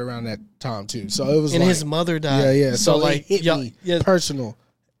had died around that time, too. So it was and like, his mother died. Yeah. So like, it hit me personal.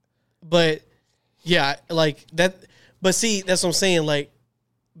 But, yeah, like, that. But, see, that's what I'm saying. Like,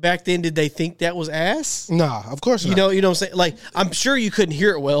 back then, did they think that was ass? Nah, of course not. You know what I'm saying? Like, I'm sure you couldn't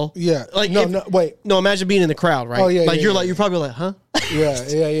hear it well. Yeah. Like, wait. No, imagine being in the crowd, right? Oh, yeah, like, yeah, you're probably like, huh? Yeah.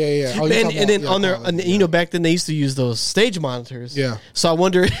 Oh, and then on their, you know, back then they used to use those stage monitors. Yeah. So I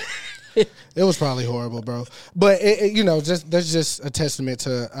wonder. It was probably horrible, bro. But you know, that's just a testament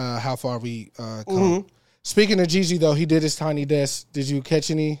to how far we come. Mm-hmm. Speaking of Jeezy, though, he did his Tiny Desk. Did you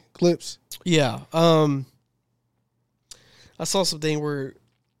catch any clips? Yeah. I saw something where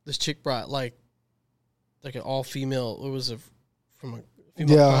this chick brought like an all female. It was from a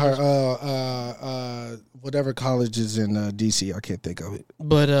female. Yeah, college. her whatever college is in DC. I can't think of it.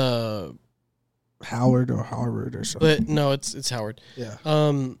 But Howard or Harvard or something. But no, it's Howard. Yeah.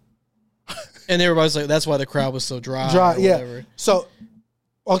 And everybody's like, that's why the crowd was so dry. Yeah. Whatever. So,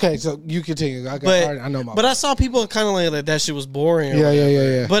 okay, so you continue. I know my. But I saw people kind of like that shit was boring.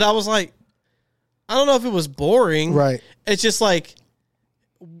 Yeah. But I was like, I don't know if it was boring. Right. It's just like,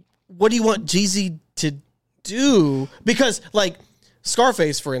 what do you want Jeezy to do? Because like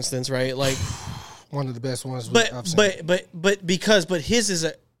Scarface, for instance, right? Like one of the best ones. But his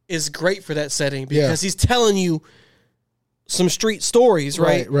is great for that setting because he's telling you some street stories,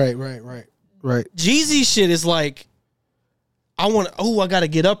 right? Right. Jeezy shit is like, I got to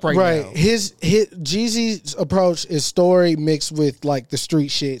get up right now. Right. His Jeezy's approach is story mixed with like the street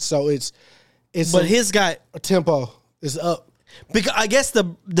shit. So it's but his got a tempo is up. Because I guess the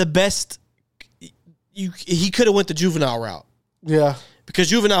best he could have went the Juvenile route. Yeah. Because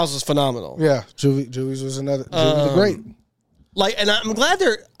Juvenile's was phenomenal. Yeah. Juvie's was another the great. Like, and I'm glad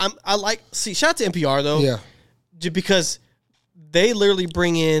shout out to NPR though. Yeah. Because they literally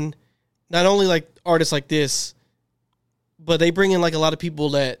bring in not only like artists like this, but they bring in like a lot of people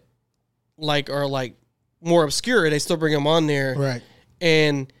that like are like more obscure. They still bring them on there. Right.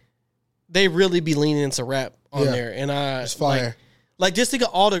 And they really be leaning into rap on there. And it's fire. Like just think of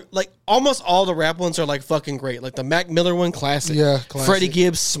almost all the rap ones are like fucking great. Like the Mac Miller one, classic. Yeah, classic. Freddie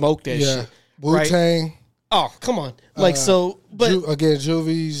Gibbs smoked that shit. Wu-Tang. Right? Oh, come on. Like again,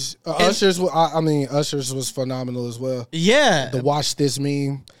 Juvie's Usher's. Usher's was phenomenal as well. Yeah, the Watch This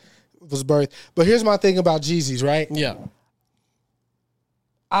meme was birthed. But here's my thing about Jeezy's, right? Yeah,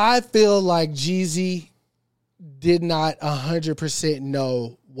 I feel like Jeezy did not 100%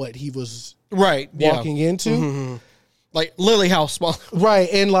 know what he was walking into. Mm-hmm. Like literally how small. Right,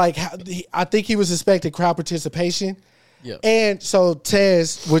 and like I think he was expecting crowd participation. Yeah, and so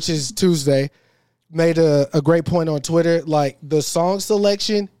Tez, which is Tuesday, made a great point on Twitter. Like the song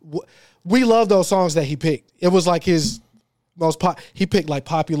selection, we love those songs that he picked. It was like his he picked like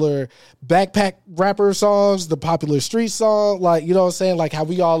popular backpack rapper songs, the popular street song, like, you know what I'm saying, like how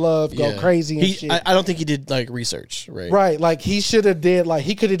we all love Go Crazy and shit. I don't think he did like research, right? Right, like he should have did, like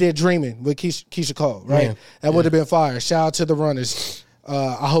he could have did Dreaming with Keisha Cole, right? Yeah. That would have been fire. Shout out to the Runners.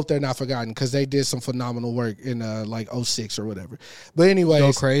 I hope they're not forgotten because they did some phenomenal work in like 06 or whatever. But anyways,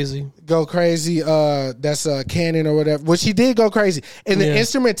 Go Crazy. That's Canon or whatever, which he did Go Crazy, and the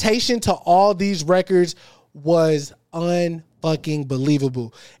instrumentation to all these records was unfucking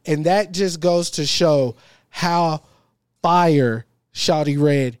believable, and that just goes to show how fire Shawty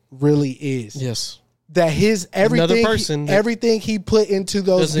Redd really is. Yes, that his everything he put into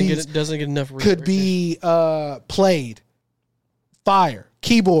those beats doesn't get enough could be played. Fire,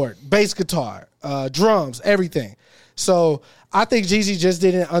 keyboard, bass guitar, drums, everything. So I think Jeezy just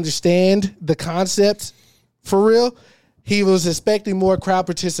didn't understand the concept for real. He was expecting more crowd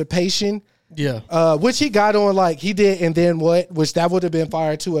participation. Yeah. Which he got on, like he did, and then what? Which that would have been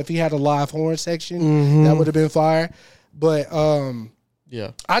fire too if he had a live horn section. That would have been fire. But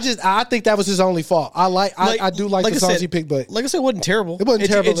yeah, I think that was his only fault. I do like the songs he picked, but like I said, it wasn't terrible. It wasn't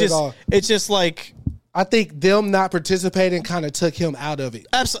terrible at all. It's just like I think them not participating kind of took him out of it.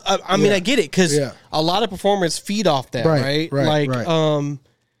 Absolutely. I mean, I get it because a lot of performers feed off that, right? Like,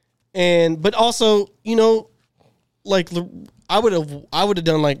 but also, you know, like I would have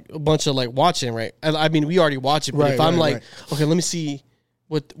done like a bunch of like watching, right? I mean, we already watch it, but if I'm like, okay, let me see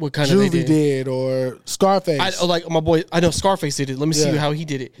what kind of Juvie did or Scarface. Like my boy, I know Scarface did it. Let me see how he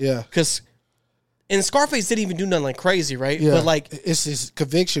did it. Yeah, because. And Scarface didn't even do nothing like crazy, right? Yeah. But like it's his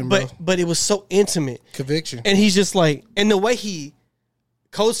conviction, bro. But it was so intimate. Conviction. And he's just like, and the way he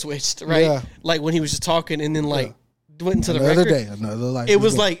code switched, right? Yeah. Like when he was just talking and then like went into the another record. Day, another life. It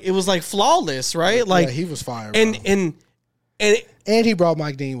was like flawless, right? Like he was fire. And he brought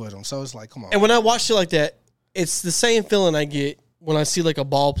Mike Dean with him, so it's like, come on. And when I watch it like that, it's the same feeling I get when I see like a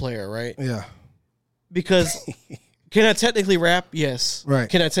ball player, right? Yeah. Because can I technically rap? Yes. Right.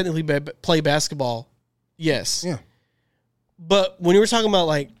 Can I technically play basketball? Yes. Yeah. But when you were talking about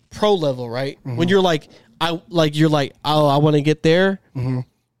like pro level, right? When you're like, I want to get there.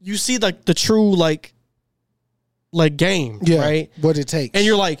 You see like the true like game, right? What it takes, and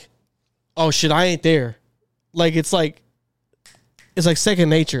you're like, oh shit, I ain't there. Like it's like second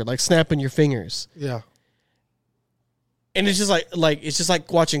nature, like snapping your fingers. Yeah. And it's just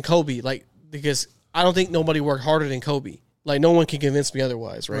like watching Kobe, like because I don't think nobody worked harder than Kobe. Like no one can convince me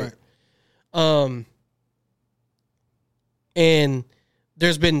otherwise, right? And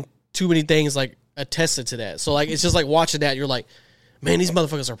there's been too many things like attested to that. So like it's just like watching that, you're like, man, these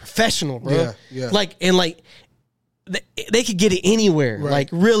motherfuckers are professional, bro. Yeah, yeah. Like and like they could get it anywhere. Right. Like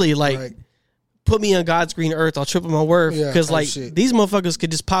really, like put me on God's green earth, I'll triple my worth. Because like these motherfuckers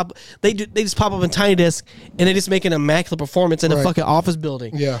could just pop. They just pop up in Tiny Desk and they just make an immaculate performance in a fucking office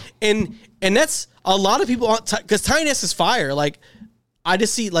building. Yeah, and that's a lot of people because Tiny Desk is fire. Like I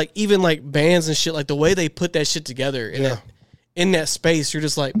just see like even like bands and shit, like the way they put that shit together in that space. You're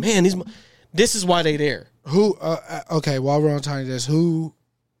just like, man, this is why they there. Who? Okay, while we're on Tiny Desk, who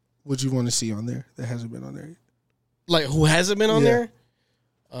would you want to see on there that hasn't been on there yet? Like who hasn't been on there?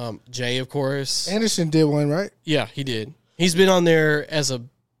 Jay, of course. Anderson did one, right? Yeah, he did. He's been on there as a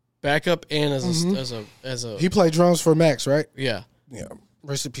backup and as a. He played drums for Max, right? Yeah. Yeah.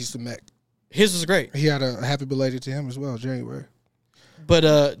 Rest in peace to Mac. His was great. He had a happy belated to him as well, January. But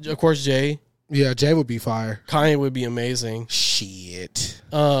of course, Jay. Yeah, Jay would be fire. Kanye would be amazing. Shit.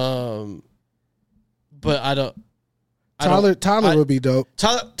 But I don't. Tyler would be dope.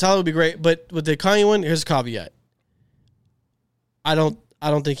 Tyler would be great, but with the Kanye one, here's a caveat. I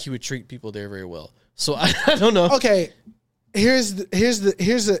don't think he would treat people there very well. So I don't know. Okay, here's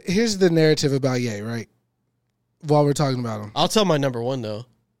the narrative about Ye, right? While we're talking about him, I'll tell my number one though.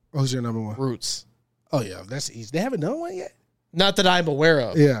 Who's your number one? Roots. Oh yeah, that's easy. They haven't done one yet. Not that I'm aware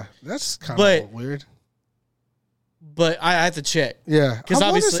of. Yeah, that's kind of weird. But I have to check. Yeah, because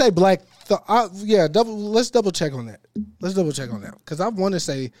I want to say Black. Let's double check on that. Because I want to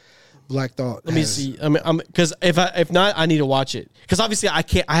say Black Thought. Let me see. I mean, because if not, I need to watch it. Because obviously, I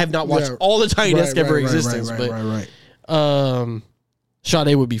have not watched all the Tiny Desk ever existence. Right.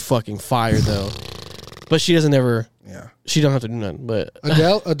 Sade would be fucking fire though, but she doesn't ever. Yeah, she don't have to do nothing. But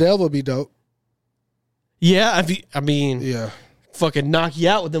Adele would be dope. Yeah, I mean, yeah, fucking knock you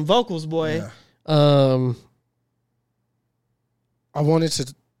out with them vocals, boy. Yeah. I wanted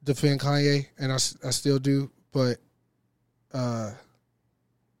to defend Kanye, and I still do, but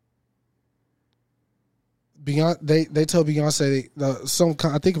Beyonce, they told Beyonce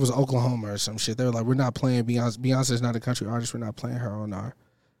I think it was Oklahoma or some shit. They were like, we're not playing Beyonce. Beyonce's not a country artist. We're not playing her on our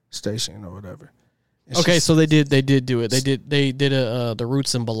station or whatever. Okay, so they did do it. They did the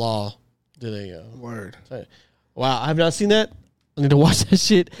Roots and Bilal. Did a word. Wow, I have not seen that. I need to watch that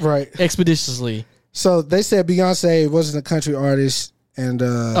shit Right. expeditiously. So they said Beyonce wasn't a country artist, and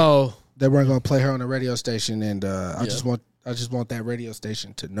they weren't going to play her on the radio station. And I just want that radio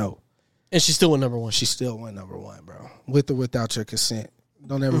station to know. And she still went number one. She still went number one, bro, with or without your consent.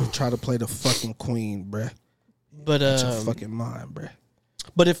 Don't ever try to play the fucking queen, bruh. But Out your fucking mind, bruh.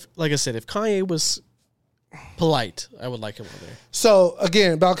 But if, like I said, if Kanye was polite, I would like him on there. So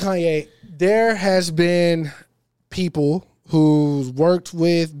again, about Kanye, there has been people who's worked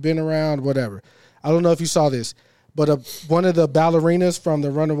with, been around, whatever. I don't know if you saw this, but one of the ballerinas from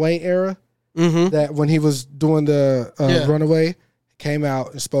the Runaway era, that when he was doing the Runaway, came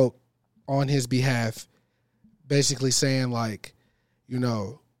out and spoke on his behalf, basically saying like, you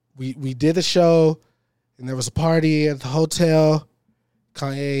know, we did a show and there was a party at the hotel.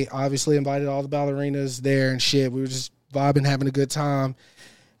 Kanye obviously invited all the ballerinas there and shit. We were just vibing, having a good time.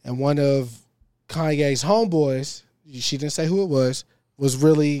 And one of Kanye's homeboys, she didn't say who it was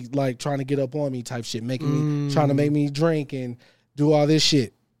really like trying to get up on me type shit, trying to make me drink and do all this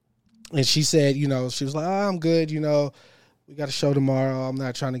shit. And she said, you know, she was like, I'm good, you know, we got a show tomorrow. I'm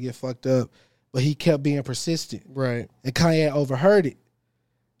not trying to get fucked up. But he kept being persistent. Right. And Kanye overheard it.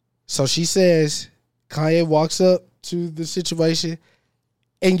 So she says, Kanye walks up to the situation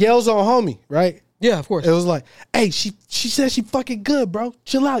and yells on homie, right? Yeah, of course. It was like, hey, she said she fucking good, bro.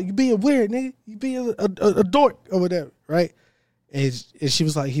 Chill out. You being weird, nigga. You being a dork or whatever, right? And she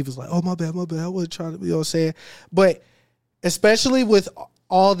was like, he was like, oh, my bad. I wasn't trying to, you know what I'm saying? But especially with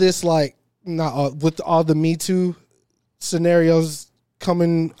all this, like, with all the Me Too scenarios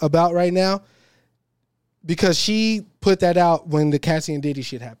coming about right now, because she put that out when the Cassie and Diddy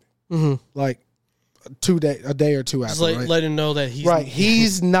shit happened. Like a day or two after, right? Let him know that he's... Right.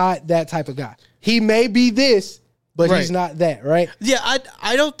 He's not that type of guy. He may be this, but he's not that, right? Yeah,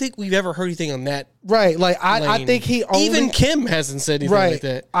 I don't think we've ever heard anything on that. Right. Like, I think he only... Even Kim hasn't said anything like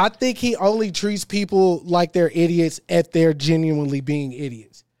that. I think he only treats people like they're idiots if they're genuinely being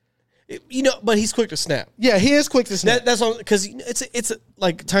idiots. You know, but he's quick to snap. Yeah, he is quick to snap. That's because it's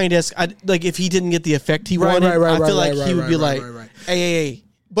like Tiny Desk. Like if he didn't get the effect he wanted, I feel like he would be like, hey.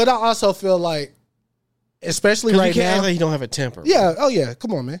 But I also feel like, especially right you can't now, act like you don't have a temper. Yeah. Oh yeah.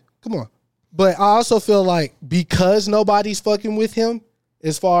 Come on, man. Come on. But I also feel like because nobody's fucking with him,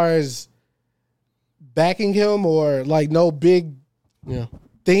 as far as backing him or like no big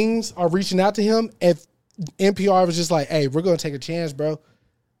things are reaching out to him. If NPR was just like, hey, we're gonna take a chance, bro.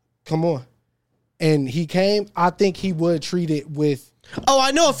 Come on. And he came, I think he would treat it with... Oh, I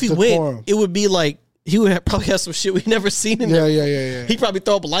know if he went, it would be like, he would probably have some shit we've never seen in there. Yeah. He'd probably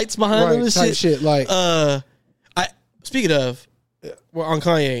throw up lights behind him and shit. Like, speaking of, on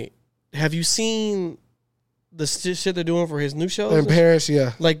Kanye, have you seen the shit they're doing for his new shows? In Paris,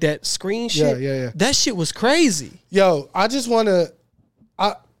 yeah. Like that screen shit? Yeah. That shit was crazy. Yo, I just want to,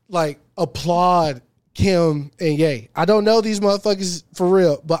 applaud Kim and Ye. I don't know these motherfuckers for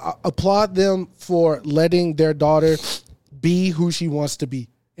real, but I applaud them for letting their daughter be who she wants to be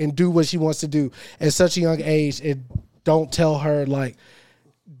and do what she wants to do at such a young age, and don't tell her, like,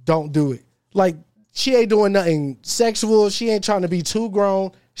 don't do it. Like, she ain't doing nothing sexual. She ain't trying to be too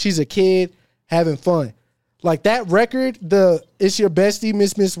grown. She's a kid having fun. Like, that record, the It's Your Bestie,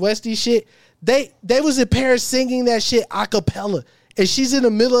 Miss Westie shit, they was in Paris singing that shit a cappella. And she's in the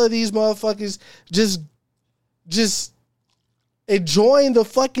middle of these motherfuckers just enjoying the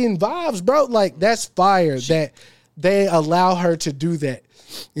fucking vibes, bro. Like, that's fire that they allow her to do that.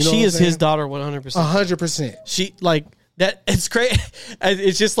 You know, she is his daughter 100%. 100%. She, like, that, it's crazy.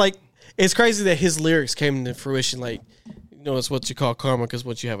 It's just like, it's crazy that his lyrics came into fruition. Like, you know, it's what you call karma because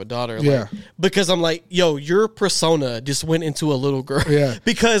once you have a daughter. Like, yeah. Because I'm like, yo, your persona just went into a little girl. Yeah.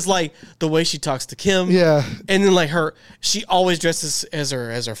 Because, like, the way she talks to Kim. Yeah. And then, like, she always dresses as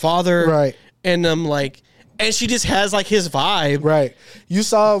her father. Right. And I'm like, and she just has, like, his vibe. Right. You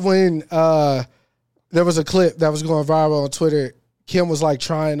saw when there was a clip that was going viral on Twitter. Kim was, like,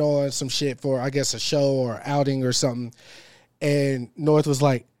 trying on some shit for, I guess, a show or outing or something. And North was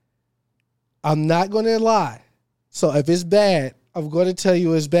like, I'm not going to lie. So if it's bad, I'm going to tell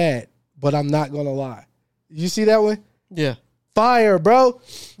you it's bad, but I'm not going to lie. You see that one? Yeah. Fire, bro.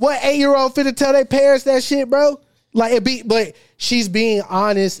 What 8-year-old finna tell their parents that shit, bro? Like, but she's being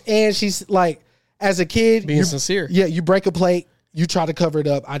honest, and she's like, as a kid, being sincere. Yeah, you break a plate, you try to cover it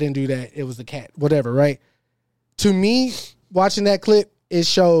up. I didn't do that. It was the cat, whatever, right? To me, watching that clip, it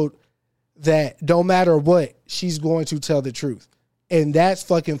showed that no matter what, she's going to tell the truth. And that's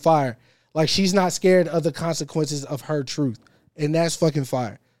fucking fire. Like, she's not scared of the consequences of her truth. And that's fucking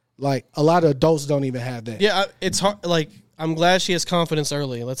fire. Like, a lot of adults don't even have that. Yeah, it's hard. Like, I'm glad she has confidence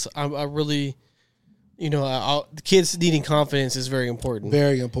early. I really, the kids needing confidence is very important.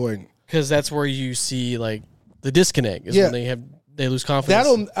 Very important. Because that's where you see, like, the disconnect is when they lose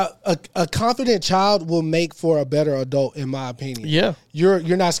confidence. A confident child will make for a better adult, in my opinion. Yeah.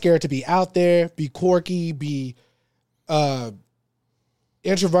 You're not scared to be out there, be quirky, be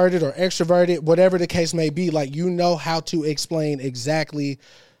introverted or extroverted, whatever the case may be. Like, you know how to explain exactly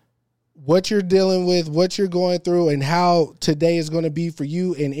what you're dealing with, what you're going through, and how today is going to be for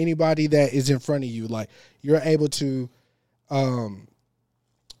you and anybody that is in front of you. Like, you're able to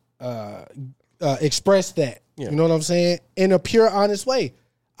express that. Yeah. You know what I'm saying? In a pure, honest way.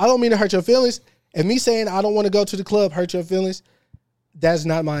 I don't mean to hurt your feelings. And me saying I don't want to go to the club hurt your feelings, that's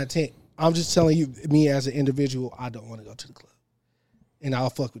not my intent. I'm just telling you, me as an individual, I don't want to go to the club. And I'll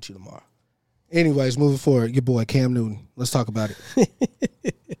fuck with you tomorrow. Anyways, moving forward, your boy Cam Newton. Let's talk about it.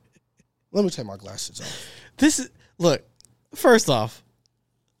 Let me take my glasses off. Look, first off,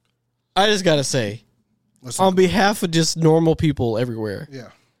 I just got to say, on behalf of just normal people everywhere,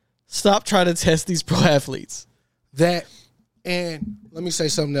 stop trying to test these pro athletes. That, and let me say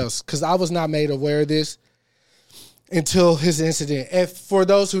something else, because I was not made aware of this until his incident. And for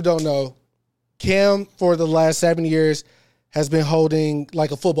those who don't know, Cam, for the last 7 years, has been holding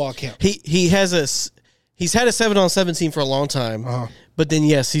like a football camp. He's had a 7-on-7 team for a long time, but then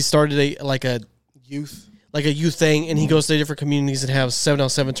he started a youth thing, and he goes to different communities and has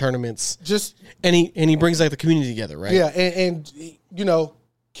 7-on-7 tournaments. And he brings like the community together, right? Yeah, and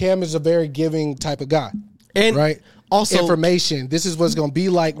Cam is a very giving type of guy, and right? Also, information. This is what's going to be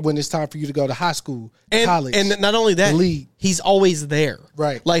like when it's time for you to go to high school, college, and not only that, he's always there,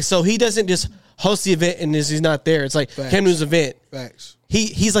 right? Like, so he doesn't just host the event and he's not there. It's like Cam Newton's event. Facts.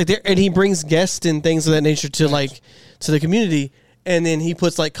 He's like there, and he brings guests and things of that nature to to the community, and then he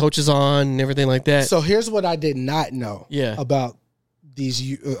puts like coaches on and everything like that. So here's what I did not know Yeah. about these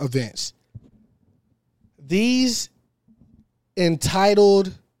events. These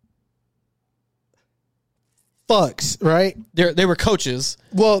entitled fucks, right? They were coaches.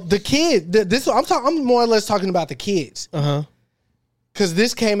 Well, the kid, I'm more or less talking about the kids. Because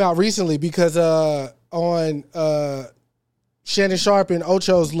this came out recently because on Shannon Sharp and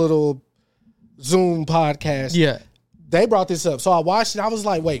Ocho's little Zoom podcast, they brought this up. So I watched it. I was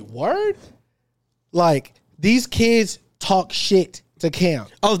like, wait, word? Like, these kids talk shit to Cam.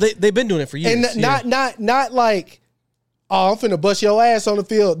 Oh, they've been doing it for years. And not like, oh, I'm finna bust your ass on the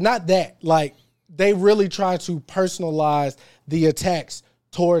field. Not that. Like, they really try to personalize the attacks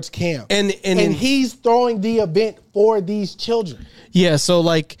towards Cam. And he's throwing the event for these children. Yeah, so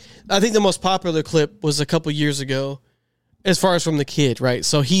like, I think the most popular clip was a couple years ago, as far as from the kid, right?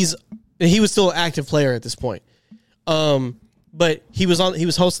 So he was still an active player at this point. But he was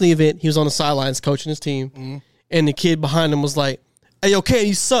hosting the event, he was on the sidelines coaching his team, and the kid behind him was like, "Hey, yo, Cam,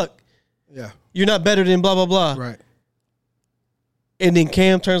 you suck. Yeah. You're not better than blah blah blah." Right. And then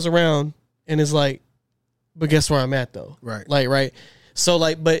Cam turns around and is like, "But guess where I'm at though?" Right. Like, right. So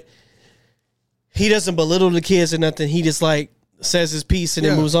like, but he doesn't belittle the kids or nothing. He just like says his piece and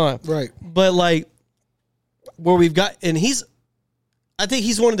then moves on. Right. But like, where we've got, and I think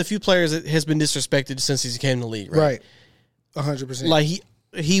he's one of the few players that has been disrespected since he came in the league. Right. 100%. Like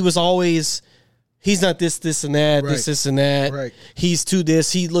he was always, he's not this and that, this and that. Right. He's to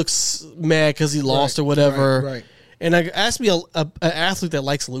this. He looks mad because he lost or whatever. Right. And ask me an athlete that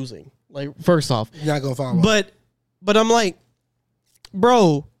likes losing. Like, first off, you're not gonna find one. But I'm like,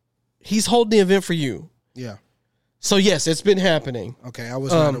 bro, he's holding the event for you. Yeah. So yes, it's been happening. Okay, I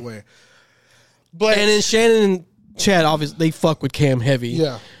was not aware. But and then Shannon and Chad, obviously, they fuck with Cam heavy.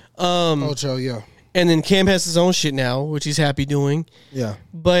 Yeah. Ocho, yeah. And then Cam has his own shit now, which he's happy doing. Yeah.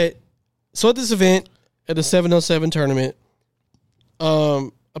 But so at this event, at the 7-on-7 tournament,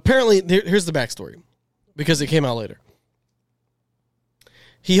 apparently here's the backstory, because it came out later.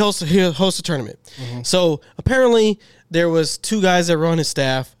 He hosts a tournament. So apparently there was 2 guys that were on his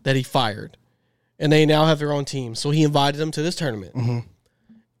staff that he fired, and they now have their own team. So he invited them to this tournament,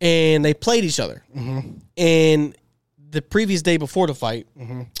 and they played each other. And the previous day before the fight,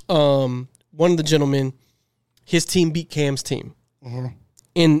 one of the gentlemen, his team beat Cam's team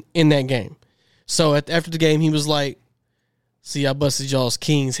in that game. So after the game, he was like, "See, I busted y'all's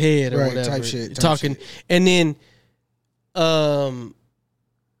king's head," or whatever. Type shit. And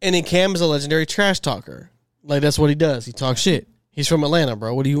then Cam is a legendary trash talker. Like, that's what he does. He talks shit. He's from Atlanta,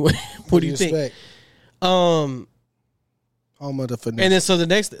 bro. What do you think? Home of the finesse. And then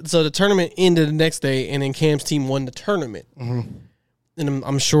so the tournament ended the next day, and then Cam's team won the tournament. And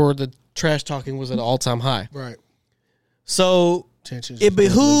I'm sure the trash talking was at an all-time high. Right. So Tensions. It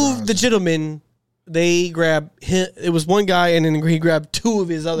behooved the gentleman. They grabbed him. It was one guy, and then he grabbed two of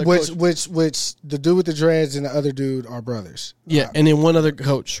his other coaches. Which the dude with the dreads and the other dude are brothers. Yeah, and then one other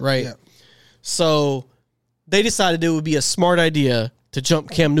coach, right? Yeah. So they decided it would be a smart idea to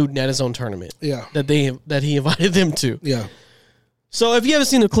jump Cam Newton at his own tournament. Yeah. That he invited them to. Yeah. So if you haven't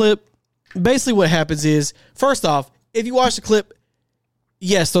seen the clip, basically what happens is, first off, if you watch the clip,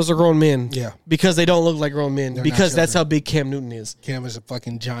 yes, those are grown men. Yeah. Because they don't look like grown men. They're because not that's children. how big Cam Newton is. Cam is a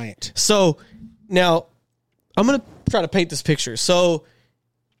fucking giant. So now I'm going to try to paint this picture. So,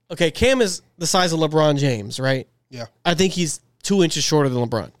 okay, Cam is the size of LeBron James, right? Yeah. I think he's 2 inches shorter than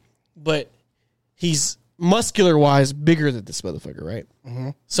LeBron. But he's muscular-wise bigger than this motherfucker, right? Mm-hmm.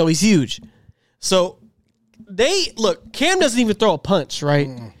 So he's huge. So Cam doesn't even throw a punch, right?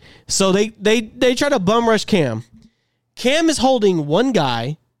 Mm. So they try to bum rush Cam. Cam is holding one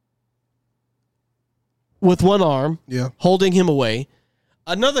guy with one arm, holding him away.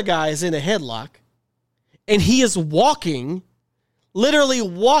 Another guy is in a headlock, and he is walking, literally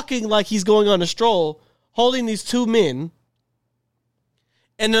walking like he's going on a stroll, holding these two men.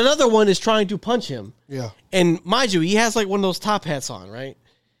 And another one is trying to punch him. Yeah. And mind you, he has like one of those top hats on, right?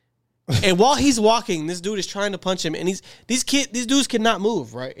 And while he's walking, this dude is trying to punch him, and these dudes cannot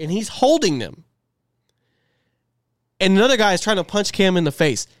move, right? And he's holding them. And another guy is trying to punch Cam in the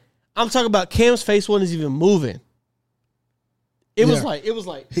face. I'm talking about Cam's face wasn't even moving. It was like he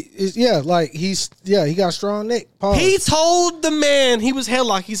got a strong neck. Pause. He told the man, he was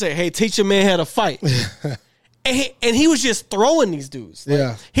headlock. He said, "Hey, teach a man how to fight." and he was just throwing these dudes.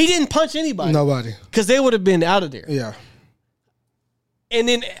 Like, he didn't punch anybody. Nobody. Because they would have been out of there. Yeah. And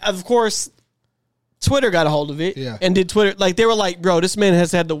then, of course, Twitter got a hold of it. Yeah. And did Twitter, like, they were like, bro, this man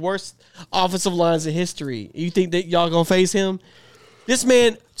has had the worst offensive lines in history. You think that y'all gonna face him? This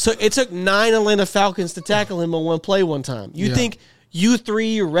man, so it took 9 Atlanta Falcons to tackle him on one play one time. You think you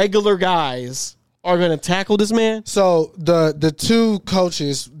 3 regular guys are going to tackle this man? So the two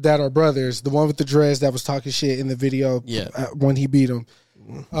coaches that are brothers, the one with the dreads that was talking shit in the video when he beat him,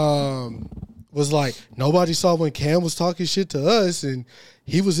 was like, nobody saw when Cam was talking shit to us, and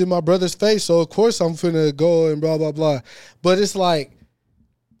he was in my brother's face, so of course I'm finna go and blah, blah, blah. But it's like,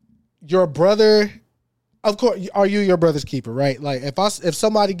 your brother, of course, are you your brother's keeper, right? Like, if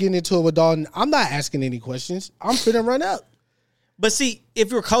somebody getting into it with Dalton, I'm not asking any questions. I'm finna run up. But see,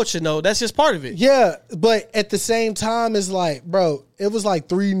 if you're coaching, though, that's just part of it. Yeah, but at the same time, it's like, bro, it was like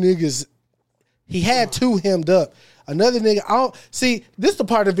 3 niggas. He had 2 hemmed up. Another nigga, this is the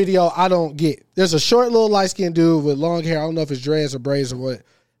part of the video I don't get. There's a short little light-skinned dude with long hair. I don't know if it's dreads or braids or what. I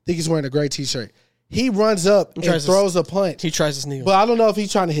think he's wearing a gray T-shirt. He runs up and throws a punch. He tries to sneak. But I don't know if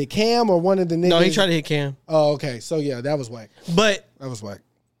he's trying to hit Cam or one of the niggas. No, he tried to hit Cam. Oh, okay. So, yeah, that was whack. That was whack.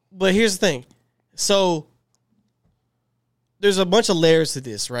 But here's the thing. So, there's a bunch of layers to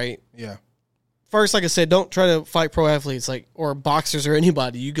this, right? Yeah. First, like I said, don't try to fight pro athletes or boxers or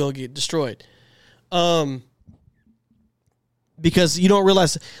anybody. You go get destroyed. Because you don't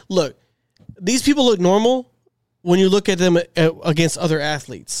realize, look, these people look normal when you look at them against other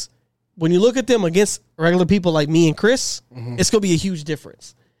athletes. When you look at them against regular people like me and Chris, it's going to be a huge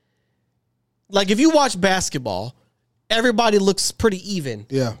difference. Like, if you watch basketball, everybody looks pretty even.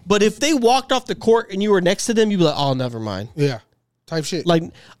 Yeah. But if they walked off the court and you were next to them, you'd be like, oh, never mind. Yeah. Type shit. Like,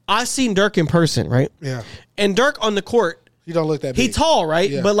 I seen Dirk in person, right? Yeah. And Dirk on the court, he don't look that big. He tall, right?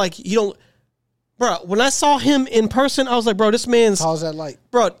 Yeah. But, like, you don't... Bro, when I saw him in person, I was like, bro, this man's... Tall as that light.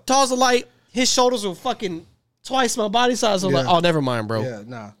 Bro, tall as the light. His shoulders were fucking twice my body size. I'm like, oh, never mind, bro. Yeah,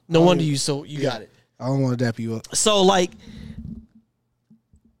 nah. No wonder you got it. I don't want to dap you up. So, like,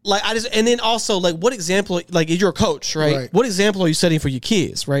 I just... And then also, like, what example... Like, if you're a coach, right? What example are you setting for your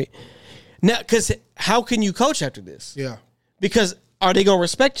kids, right? Now, because how can you coach after this? Yeah. Because are they going to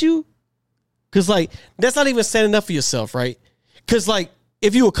respect you? Because, like, that's not even setting up for yourself, right? Because, like,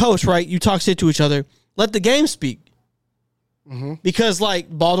 if you a coach, right, you talk shit to each other, let the game speak. Mm-hmm. Because, like,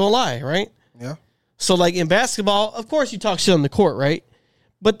 ball don't lie, right? Yeah. So, like, in basketball, of course you talk shit on the court, right?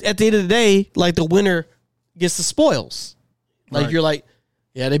 But at the end of the day, like, the winner gets the spoils. Like, you're like,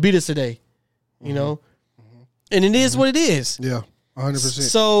 yeah, they beat us today, you know? Mm-hmm. And it is what it is. Yeah, 100%.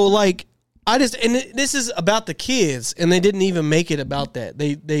 So, like, and this is about the kids, and they didn't even make it about that.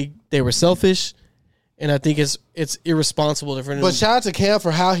 They were selfish. And I think it's irresponsible for him. But shout out to Cam for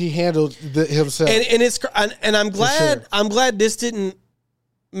how he handled himself. And I'm glad this didn't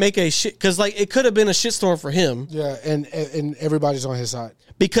make a shit, because like it could have been a shitstorm for him. Yeah, and everybody's on his side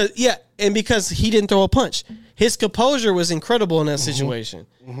because he didn't throw a punch. His composure was incredible in that situation.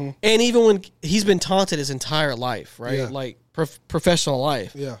 Mm-hmm. And even when he's been taunted his entire life, right? Yeah. Like professional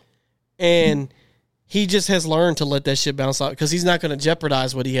life. Yeah. And he just has learned to let that shit bounce out because he's not going to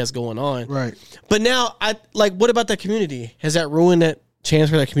jeopardize what he has going on. Right. But now, what about that community? Has that ruined that chance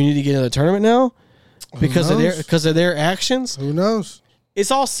for that community to get into the tournament now? Because of their actions? Who knows? It's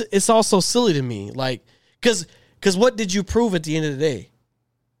also silly to me. Like, because what did you prove at the end of the day?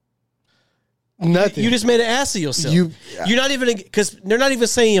 Nothing. You just made an ass of yourself. You're not even, because they're not even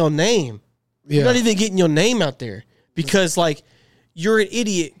saying your name. Yeah. You're not even getting your name out there because, like, you're an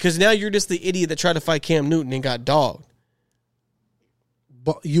idiot because now you're just the idiot that tried to fight Cam Newton and got dogged.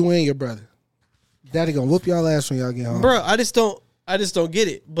 But you and your brother, Daddy gonna whoop y'all ass when y'all get home, bro. I just don't get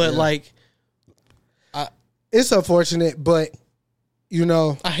it. But it's unfortunate, but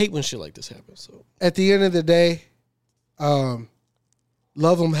I hate when shit like this happens. So at the end of the day, love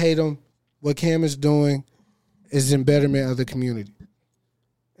them, hate them. What Cam is doing is in betterment of the community.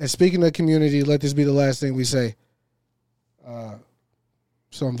 And speaking of community, let this be the last thing we say.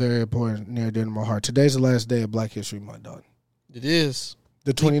 Something very important, near and dear to my heart. Today's the last day of Black History Month, dog. It is.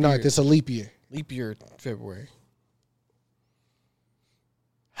 The 29th. It's a leap year. Leap year, February.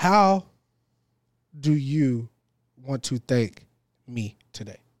 How do you want to thank me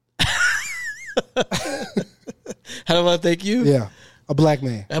today? How do I thank you? Yeah. A black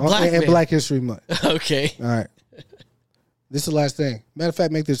man. A black man. Black History Month. Okay. All right. This is the last thing. Matter of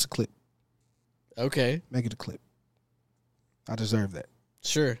fact, make this a clip. Okay. Make it a clip. I deserve that.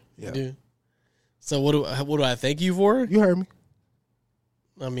 Sure. Yeah. You do. So what do I thank you for? You heard me.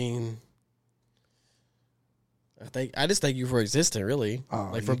 I mean, I just thank you for existing, really.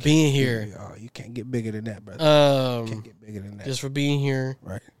 For being here. You can't get bigger than that, brother. You can't get bigger than that. Just for being here.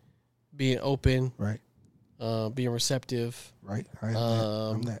 Right. Being open. Right. Being receptive. Right.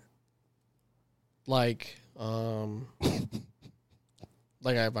 I'm that. Like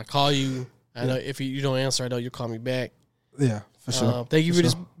if I call you, I know if you don't answer, I know you'll call me back. Yeah, for sure. Thank you for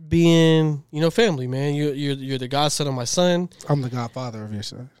just being, family, man. You're the godson of my son. I'm the godfather of your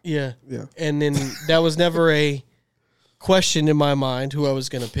son. Yeah. Yeah. And then that was never a question in my mind who I was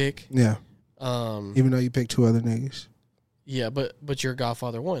gonna pick. Yeah. Even though you picked two other niggas. Yeah, but you're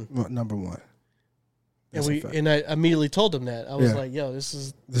godfather one. Well, number one. And I immediately told him that. I was like, yo, this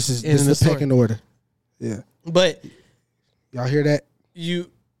is the pecking order. Yeah. But y'all hear that? You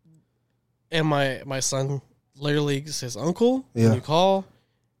and my son literally says uncle. Yeah. When you call,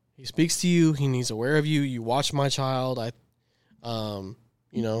 he speaks to you, he's aware of you, you watch my child. I thank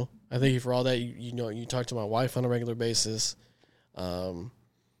you for all that. You talk to my wife on a regular basis. The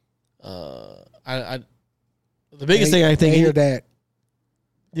biggest thing I think your dad.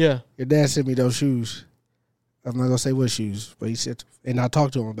 Yeah. Your dad sent me those shoes. I'm not gonna say what shoes, but he said, and I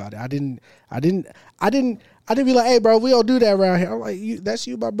talked to him about it. I didn't be like, hey, bro, we don't do that around here. I'm like, that's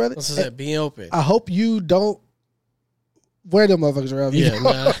you, my brother. This is that being open. I hope you don't wear them motherfuckers around me.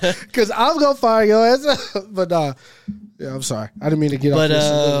 Yeah, because I'm gonna fire your ass. But yeah, I'm sorry. I didn't mean to get off this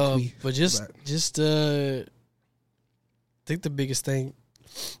soliloquy. But just I think the biggest thing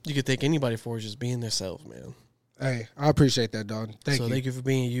you could thank anybody for is just being themselves, man. Hey, I appreciate that, dog. Thank you. Thank you for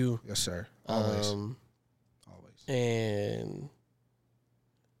being you. Yes, sir. Always. And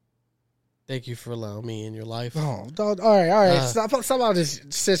thank you for allowing me in your life. Oh, dog. All right. Stop all this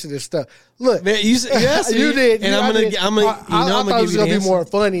sensitive stuff. Look, man, you did, and I'm gonna give you it was gonna be more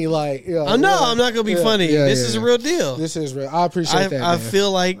funny. Like, I'm not gonna be funny. This is a real deal. This is real. I appreciate that. I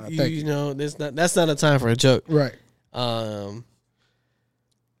feel like that's not a time for a joke, right?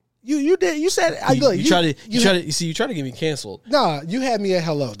 You did. You said you try to get me canceled. Nah, you had me at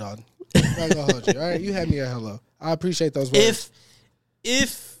hello, dog. I'm not gonna hold you. All right, you had me at hello. I appreciate those words.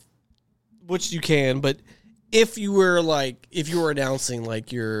 If which you can, but if you were announcing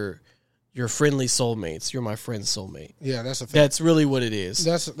like your friendly soulmates, you're my friend's soulmate. Yeah, that's a fact. That's really what it is.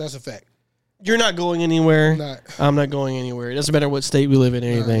 That's a fact. You're not going anywhere. I'm not going anywhere. It doesn't matter what state we live in or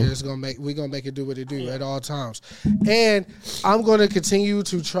anything. We're gonna make it do what it do at all times. And I'm gonna continue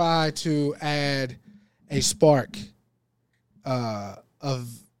to try to add a spark of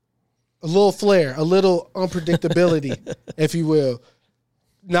a little flair, a little unpredictability, if you will.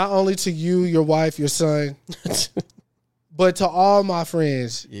 Not only to you, your wife, your son, but to all my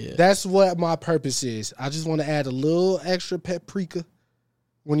friends. Yeah. That's what my purpose is. I just want to add a little extra paprika.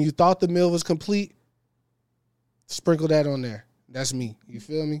 When you thought the meal was complete, sprinkle that on there. That's me. You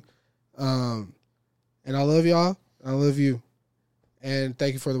feel me? And I love y'all. I love you. And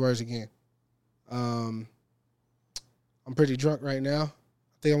thank you for the words again. I'm pretty drunk right now.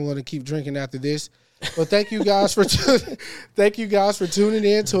 I think I'm going to keep drinking after this. But thank you guys for tuning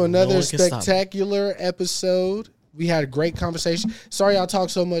in to another spectacular episode. We had a great conversation. Sorry I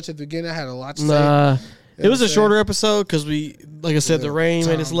talked so much at the beginning. I had a lot to say. It was a shorter episode because we, like I said, the rain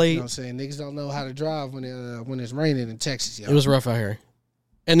made us late. You know what I'm saying? Niggas don't know how to drive when it's raining in Texas. Y'all. It was rough out here.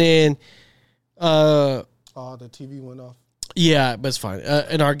 And then, the TV went off. Yeah, but it's fine.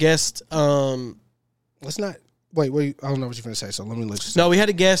 And our guest, let's not wait. I don't know what you're gonna say. So let me look. No, we had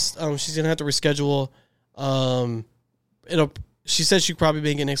a guest. She's gonna have to reschedule. She said she'd probably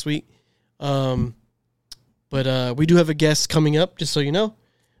make it next week. But we do have a guest coming up, just so you know.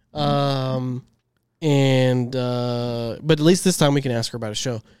 But at least this time we can ask her about a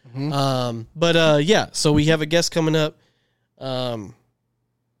show. Yeah, so we have a guest coming up.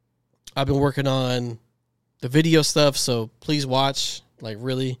 I've been working on the video stuff, so please watch. Like,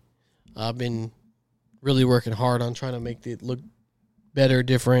 really, I've been really working hard on trying to make it look better,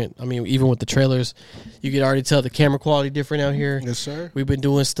 different. I mean, even with the trailers, you can already tell the camera quality different out here. Yes, sir. We've been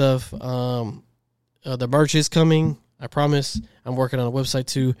doing stuff. The merch is coming. I promise. I'm working on a website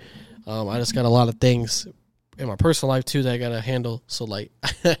too. I just got a lot of things in my personal life too that I gotta handle. So like,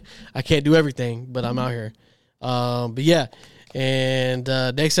 I can't do everything, but I'm out here. But yeah, and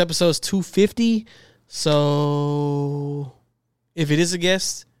next episode is 250. So if it is a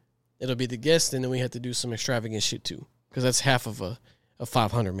guest, it'll be the guest, and then we have to do some extravagant shit too, because that's half of a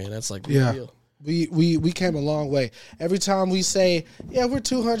 500, man. That's like the deal. We came a long way. Every time we say, yeah, we're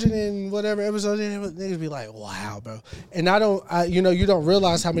 200 and whatever episodes, niggas be like, wow, bro. And you don't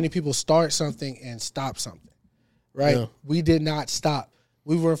realize how many people start something and stop something, right? Yeah. We did not stop.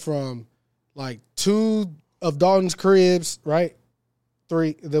 We were from like 2 of Dalton's cribs, right?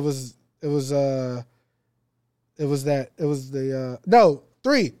 3. 3.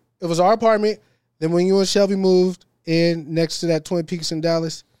 It was our apartment. Then when you and Shelby moved in next to that Twin Peaks in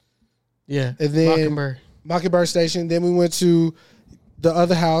Dallas. Yeah, and then Mockingbird Station. Then we went to the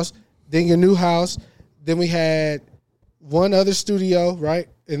other house. Then your new house. Then we had one other studio, right?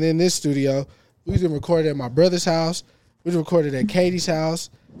 And then this studio. We did record at my brother's house. We recorded at Katie's house.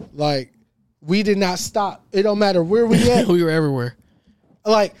 Like, we did not stop. It don't matter where we at. We were everywhere.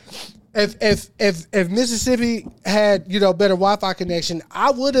 Like, if Mississippi had better Wi-Fi connection,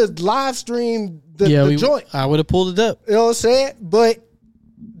 I would have live streamed the joint. I would have pulled it up. You know what I'm saying? But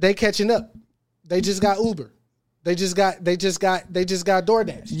they catching up. They just got Uber. They just got DoorDash. They just got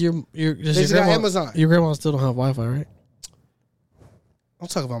Amazon. Your grandma still don't have Wi-Fi, right? Don't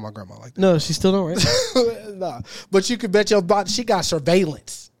talk about my grandma like that. No, she still don't, right? No, but you could bet your body she got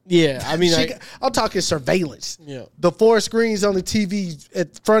surveillance. Yeah, I mean, I'm talking surveillance. Yeah, the 4 screens on the TV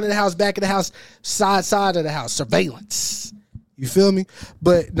at the front of the house, back of the house, side of the house, surveillance. You feel me?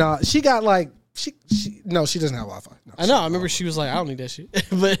 But no, she got like she doesn't have Wi-Fi. No, I know. I remember she was like, I don't need that shit.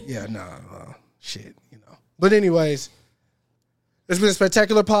 But yeah, shit, But anyways, it's been a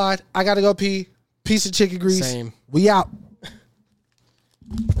spectacular pod. I gotta go pee. Piece of chicken grease. Same. We out.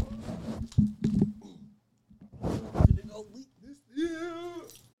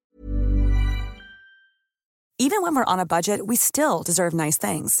 Even when we're on a budget, we still deserve nice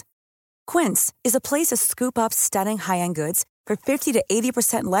things. Quince is a place to scoop up stunning high-end goods for 50 to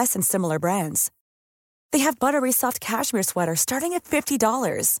 80% less than similar brands. They have buttery soft cashmere sweaters starting at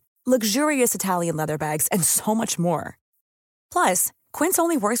 $50, luxurious Italian leather bags, and so much more. Plus, Quince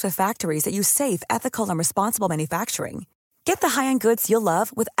only works with factories that use safe, ethical, and responsible manufacturing. Get the high-end goods you'll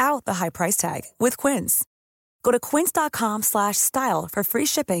love without the high price tag with Quince. Go to quince.com/style for free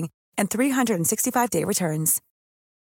shipping and 365-day returns.